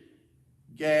you,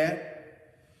 Gad,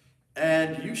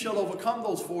 and you shall overcome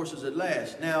those forces at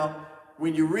last. Now,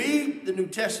 when you read the New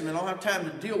Testament, I don't have time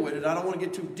to deal with it. I don't want to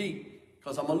get too deep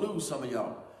because I'm going to lose some of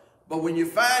y'all. But when you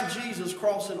find Jesus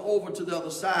crossing over to the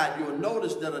other side, you'll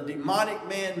notice that a demonic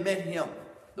man met him,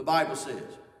 the Bible says.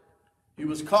 He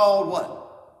was called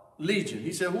what? Legion.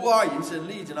 He said, who are you? He said,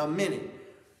 Legion, I'm many.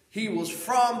 He was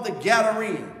from the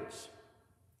Gadarenes.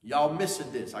 Y'all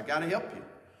missing this. I got to help you.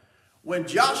 When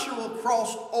Joshua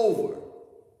crossed over,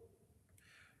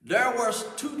 there were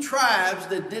two tribes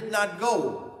that did not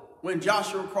go when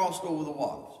Joshua crossed over the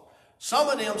waters. Some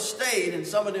of them stayed and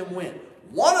some of them went.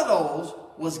 One of those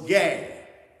was Gad.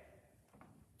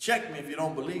 Check me if you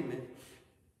don't believe me.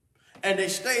 And they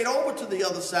stayed over to the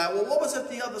other side. Well, what was at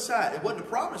the other side? It wasn't the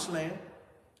promised land.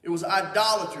 It was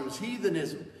idolatry. It was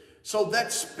heathenism. So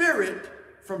that spirit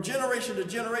from generation to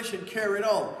generation carried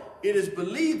on. It is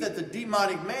believed that the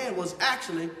demonic man was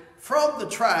actually from the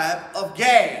tribe of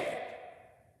Gad,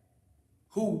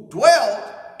 who dwelt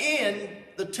in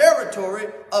the territory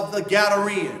of the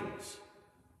Gadarenes.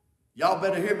 Y'all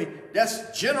better hear me.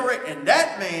 And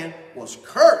that man was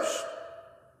cursed.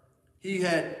 He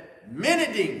had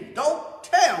many demons. Don't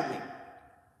tell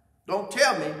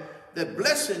me that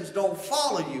blessings don't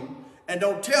follow you, and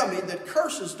don't tell me that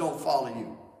curses don't follow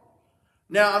you.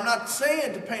 Now, I'm not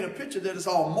saying to paint a picture that it's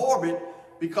all morbid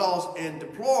and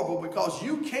deplorable, because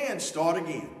you can start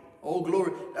again. Oh,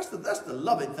 glory. That's the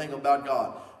loving thing about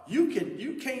God. You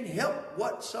can't help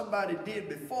what somebody did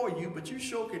before you, but you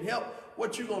sure can help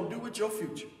what you're going to do with your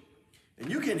future.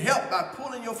 And you can help by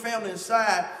pulling your family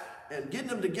inside and getting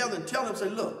them together and telling them, say,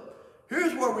 look,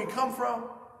 here's where we come from,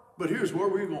 but here's where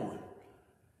we're going.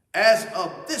 As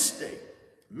of this day,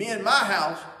 me and my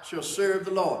house shall serve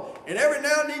the Lord. And every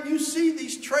now and then you see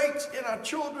these traits in our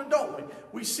children, don't we?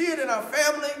 We see it in our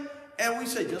family, and we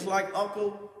say, just like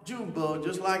Uncle Junebug,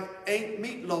 just like Aunt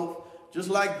Meatloaf, just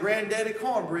like Granddaddy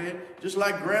Cornbread, just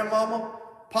like Grandmama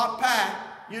Pot Pie,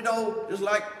 you know, just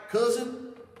like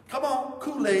Cousin, come on,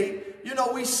 Kool-Aid. You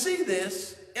know, we see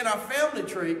this in our family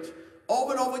traits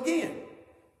over and over again.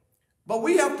 But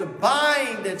we have to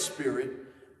bind that spirit,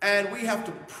 and we have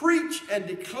to preach and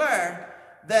declare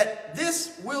that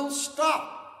this will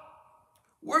stop.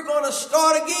 We're going to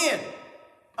start again.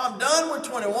 I'm done with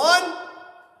 21.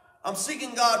 I'm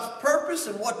seeking God's purpose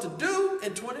and what to do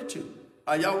in 22.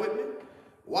 Are y'all with me?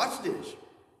 Watch this.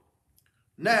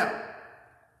 Now,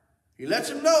 he lets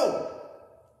him know.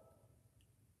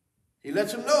 He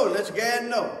lets him know. Lets Gad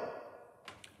know.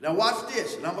 Now watch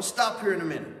this. And I'm going to stop here in a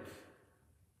minute.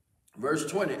 Verse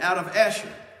 20. Out of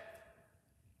Asher,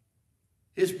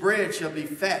 his bread shall be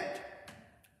fat,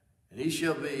 and he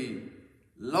shall be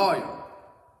loyal.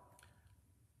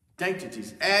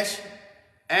 Dainties.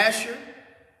 Asher,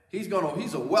 he's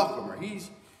a welcomer.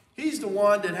 He's the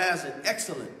one that has an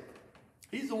excellent.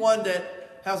 He's the one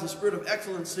that has a spirit of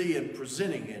excellency in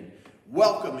presenting and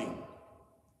welcoming.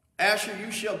 Asher,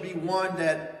 you shall be one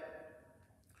that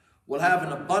will have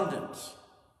an abundance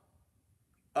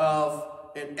of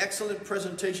an excellent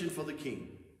presentation for the king.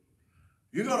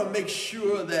 You're going to make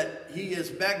sure that he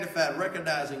is magnified,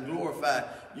 recognized, and glorified.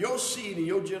 Your seed and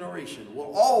your generation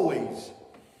will always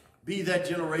be that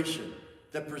generation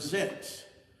that presents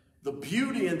the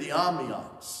beauty and the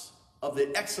ambiance of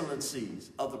the excellencies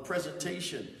of the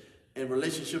presentation in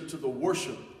relationship to the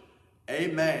worship,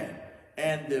 amen,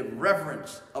 and the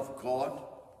reverence of God.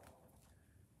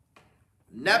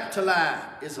 Naphtali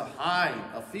is a hind,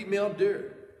 a female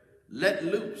deer, let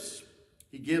loose.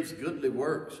 He gives goodly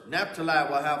works. Naphtali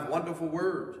will have wonderful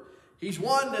words. He's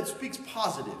one that speaks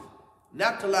positive.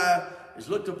 Naphtali is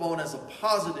looked upon as a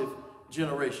positive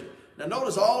generation. Now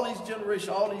notice all these generations,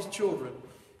 all these children,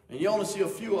 and you only see a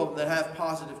few of them that have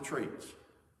positive traits.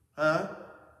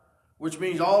 Which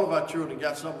means all of our children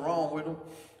got something wrong with them.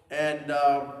 And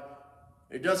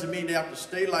it doesn't mean they have to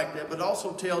stay like that, but it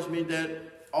also tells me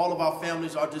that all of our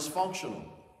families are dysfunctional.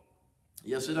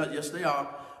 Yes, they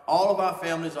are. All of our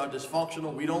families are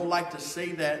dysfunctional. We don't like to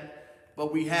say that,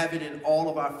 but we have it in all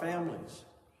of our families.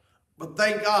 But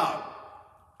thank God.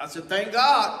 I said, thank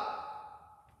God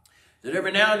that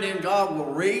every now and then God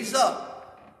will raise up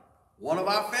one of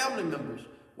our family members,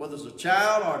 whether it's a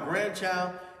child or a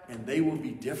grandchild, and they will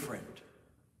be different.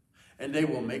 And they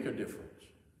will make a difference.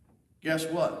 Guess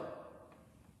what?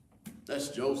 That's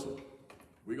Joseph.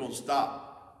 We're going to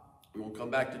stop. We're going to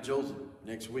come back to Joseph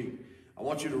next week. I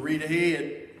want you to read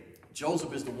ahead.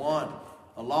 Joseph is the one,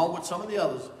 along with some of the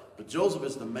others, but Joseph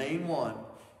is the main one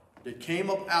that came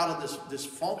up out of this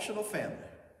dysfunctional family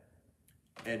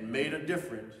and made a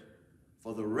difference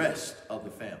for the rest of the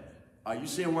family. Are you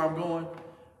seeing where I'm going?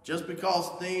 Just because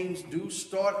things do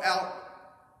start out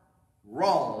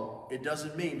wrong, it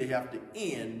doesn't mean they have to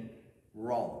end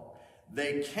wrong.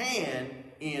 They can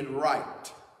end right.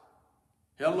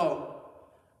 Hello.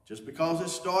 Just because it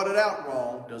started out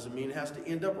wrong doesn't mean it has to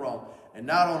end up wrong. And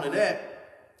not only that,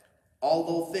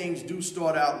 although things do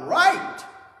start out right,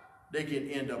 they can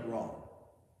end up wrong.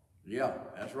 Yeah,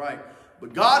 that's right.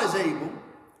 But God is able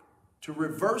to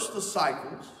reverse the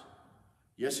cycles.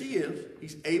 Yes, he is.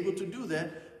 He's able to do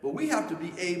that. But we have to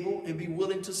be able and be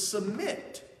willing to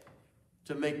submit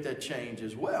to make that change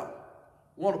as well.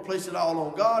 Want to place it all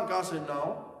on God? God said,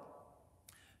 no.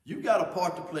 You got a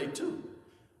part to play too.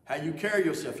 How you carry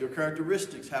yourself, your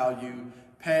characteristics, how you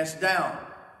pass down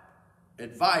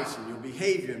advice and your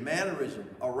behavior and mannerism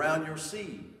around your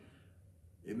seed.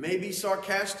 It may be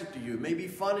sarcastic to you. It may be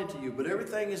funny to you, but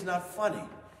everything is not funny.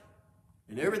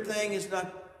 And everything is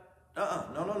not,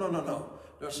 no.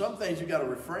 There are some things you got to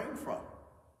refrain from.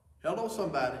 Hello,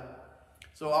 somebody.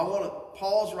 So I want to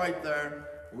pause right there.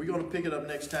 We're going to pick it up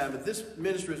next time. If this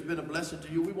ministry has been a blessing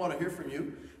to you, we want to hear from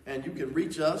you. And you can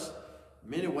reach us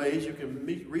many ways. You can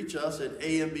reach us at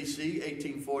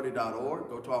AMBC1840.org.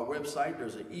 Go to our website.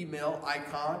 There's an email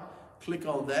icon. Click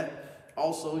on that.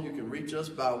 Also, you can reach us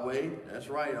by way, that's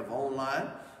right, of online.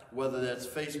 whether that's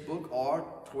Facebook or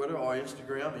Twitter or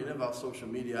Instagram, any of our social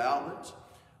media outlets.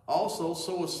 Also,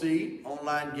 sow a seed,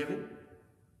 online giving.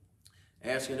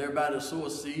 Asking everybody to sow a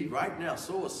seed right now.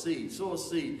 Sow a seed. Sow a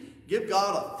seed. Give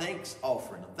God a thanks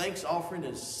offering. A thanks offering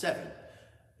is 7.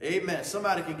 Amen.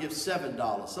 Somebody can give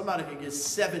 $7. Somebody can give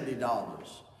 $70.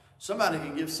 Somebody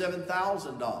can give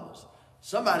 $7,000.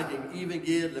 Somebody can even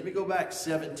give, let me go back,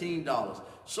 $17.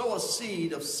 Sow a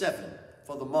seed of 7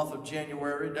 for the month of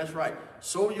January. That's right.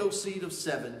 Sow your seed of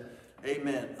 7.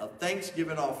 Amen. A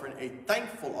thanksgiving offering, a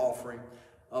thankful offering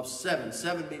of 7.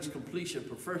 7 means completion,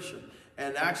 perfection.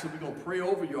 And actually, we're going to pray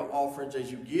over your offerings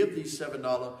as you give these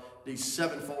 $7, these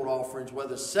sevenfold offerings,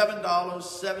 whether it's $7,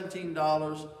 $17,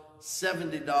 $70,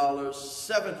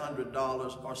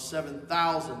 $700, or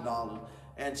 $7,000.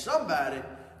 And somebody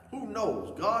who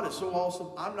knows, God is so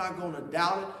awesome, I'm not going to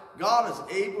doubt it. God is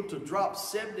able to drop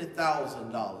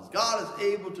 $70,000. God is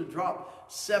able to drop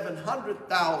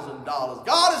 $700,000.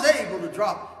 God is able to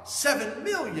drop $7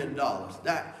 million.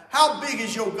 How big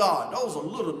is your God? Those are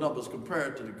little numbers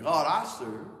compared to the God I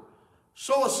serve.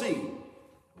 Sow a seed.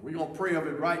 We're going to pray of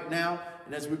it right now.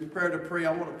 And as we prepare to pray,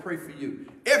 I want to pray for you.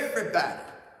 Everybody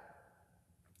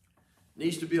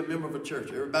needs to be a member of a church.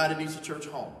 Everybody needs a church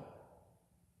home.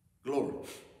 Glory.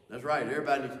 That's right.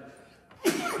 Everybody needs,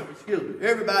 excuse me.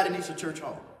 Everybody needs a church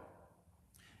home.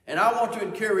 And I want to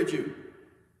encourage you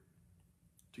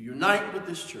to unite with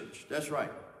this church. That's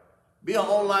right. Be an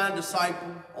online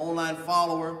disciple, online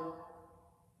follower.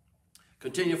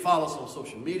 Continue to follow us on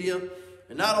social media.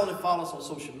 And not only follow us on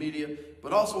social media,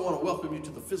 but also want to welcome you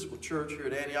to the physical church here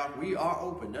at Antioch. We are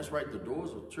open. That's right. The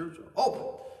doors of the church are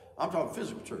open. I'm talking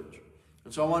physical church.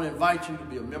 And so I want to invite you to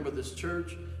be a member of this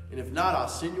church. And if not, I'll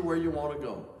send you where you want to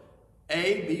go.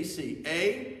 ABC.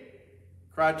 A,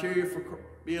 criteria for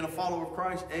being a follower of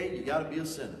Christ. A, you got to be a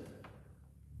sinner.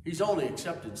 He's only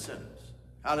accepting sinners.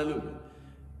 Hallelujah.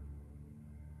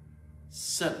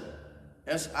 Sinner.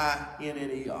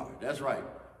 S-I-N-N-E-R. That's right.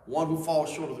 One who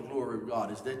falls short of the glory of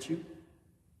God. Is that you?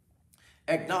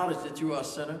 Acknowledge that you are a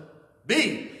sinner.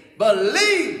 B,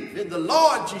 believe in the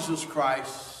Lord Jesus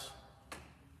Christ.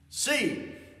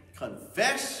 C,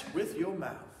 confess with your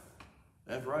mouth.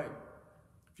 That's right.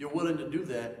 If you're willing to do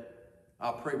that,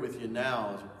 I'll pray with you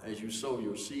now as you sow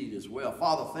your seed as well.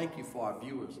 Father, thank you for our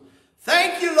viewers.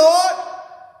 Thank you, Lord,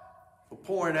 for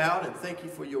pouring out, and thank you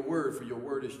for your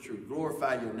word is true.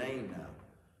 Glorify your name now.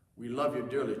 We love you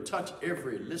dearly. Touch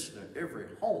every listener, every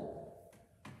home.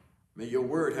 May your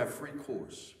word have free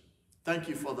course. Thank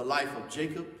you for the life of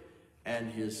Jacob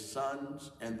and his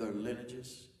sons and their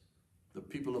lineages, the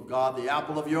people of God, the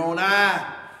apple of your own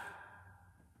eye.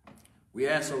 We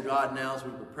ask, oh God, now as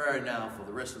we prepare now for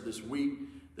the rest of this week,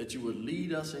 that you would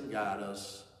lead us and guide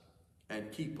us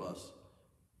and keep us.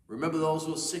 Remember those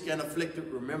who are sick and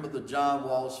afflicted. Remember the John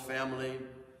Walls family,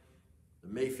 the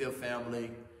Mayfield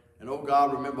family. And oh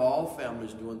God, remember all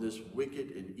families during this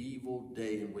wicked and evil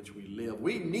day in which we live.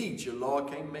 We need you,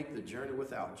 Lord. Can't make the journey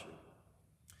without you.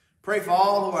 Pray for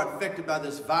all who are infected by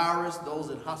this virus, those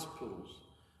in hospitals,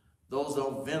 those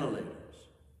on ventilators,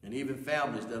 and even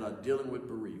families that are dealing with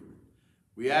bereavement.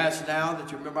 We ask now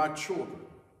that you remember our children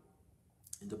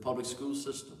in the public school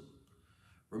system.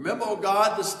 Remember, oh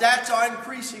God, the stats are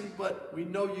increasing, but we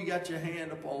know you got your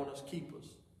hand upon us. Keep us.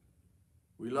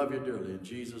 We love you dearly. In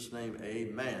Jesus' name,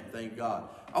 amen. Thank God.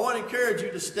 I want to encourage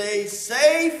you to stay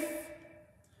safe,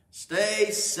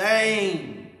 stay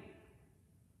sane.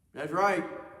 That's right.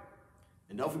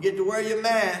 And don't forget to wear your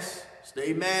mask.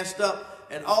 Stay masked up.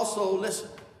 And also, listen,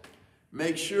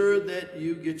 make sure that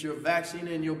you get your vaccine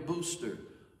and your booster.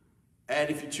 And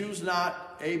if you choose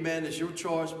not, amen, it's your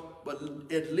choice. But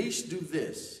at least do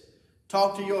this.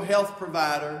 Talk to your health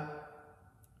provider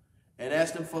and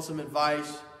ask them for some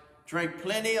advice. Drink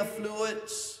plenty of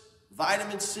fluids,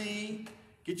 vitamin C,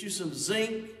 get you some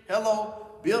zinc. Hello,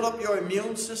 build up your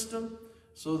immune system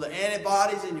so the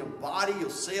antibodies in your body, your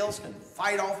cells can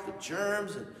fight off the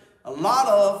germs. And a lot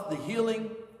of the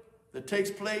healing that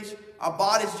takes place, our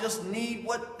bodies just need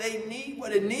what they need,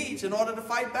 what it needs in order to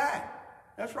fight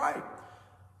back. That's right.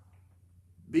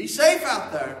 Be safe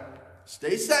out there.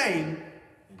 Stay sane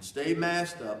and stay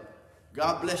masked up.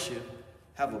 God bless you.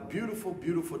 Have a beautiful,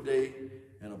 beautiful day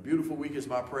and a beautiful week is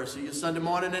my prayer. See you Sunday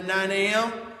morning at 9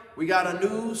 a.m. We got a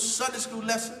new Sunday school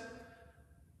lesson.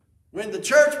 When the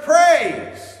church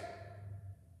prays.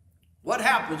 What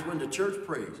happens when the church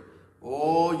prays?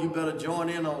 Oh, you better join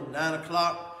in on 9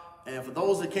 o'clock. And for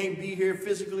those that can't be here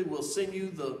physically, we'll send you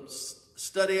the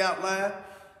study outline.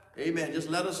 Amen. Just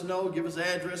let us know. Give us an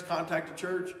address. Contact the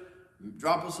church.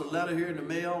 Drop us a letter here in the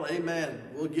mail. Amen.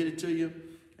 We'll get it to you.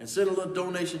 And send a little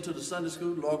donation to the Sunday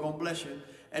school. The Lord gonna bless you.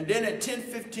 And then at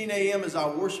 10:15 a.m. is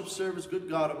our worship service. Good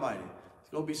God Almighty. There's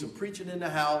going to be some preaching in the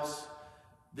house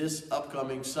this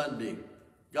upcoming Sunday.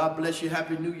 God bless you.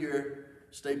 Happy New Year.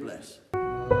 Stay blessed.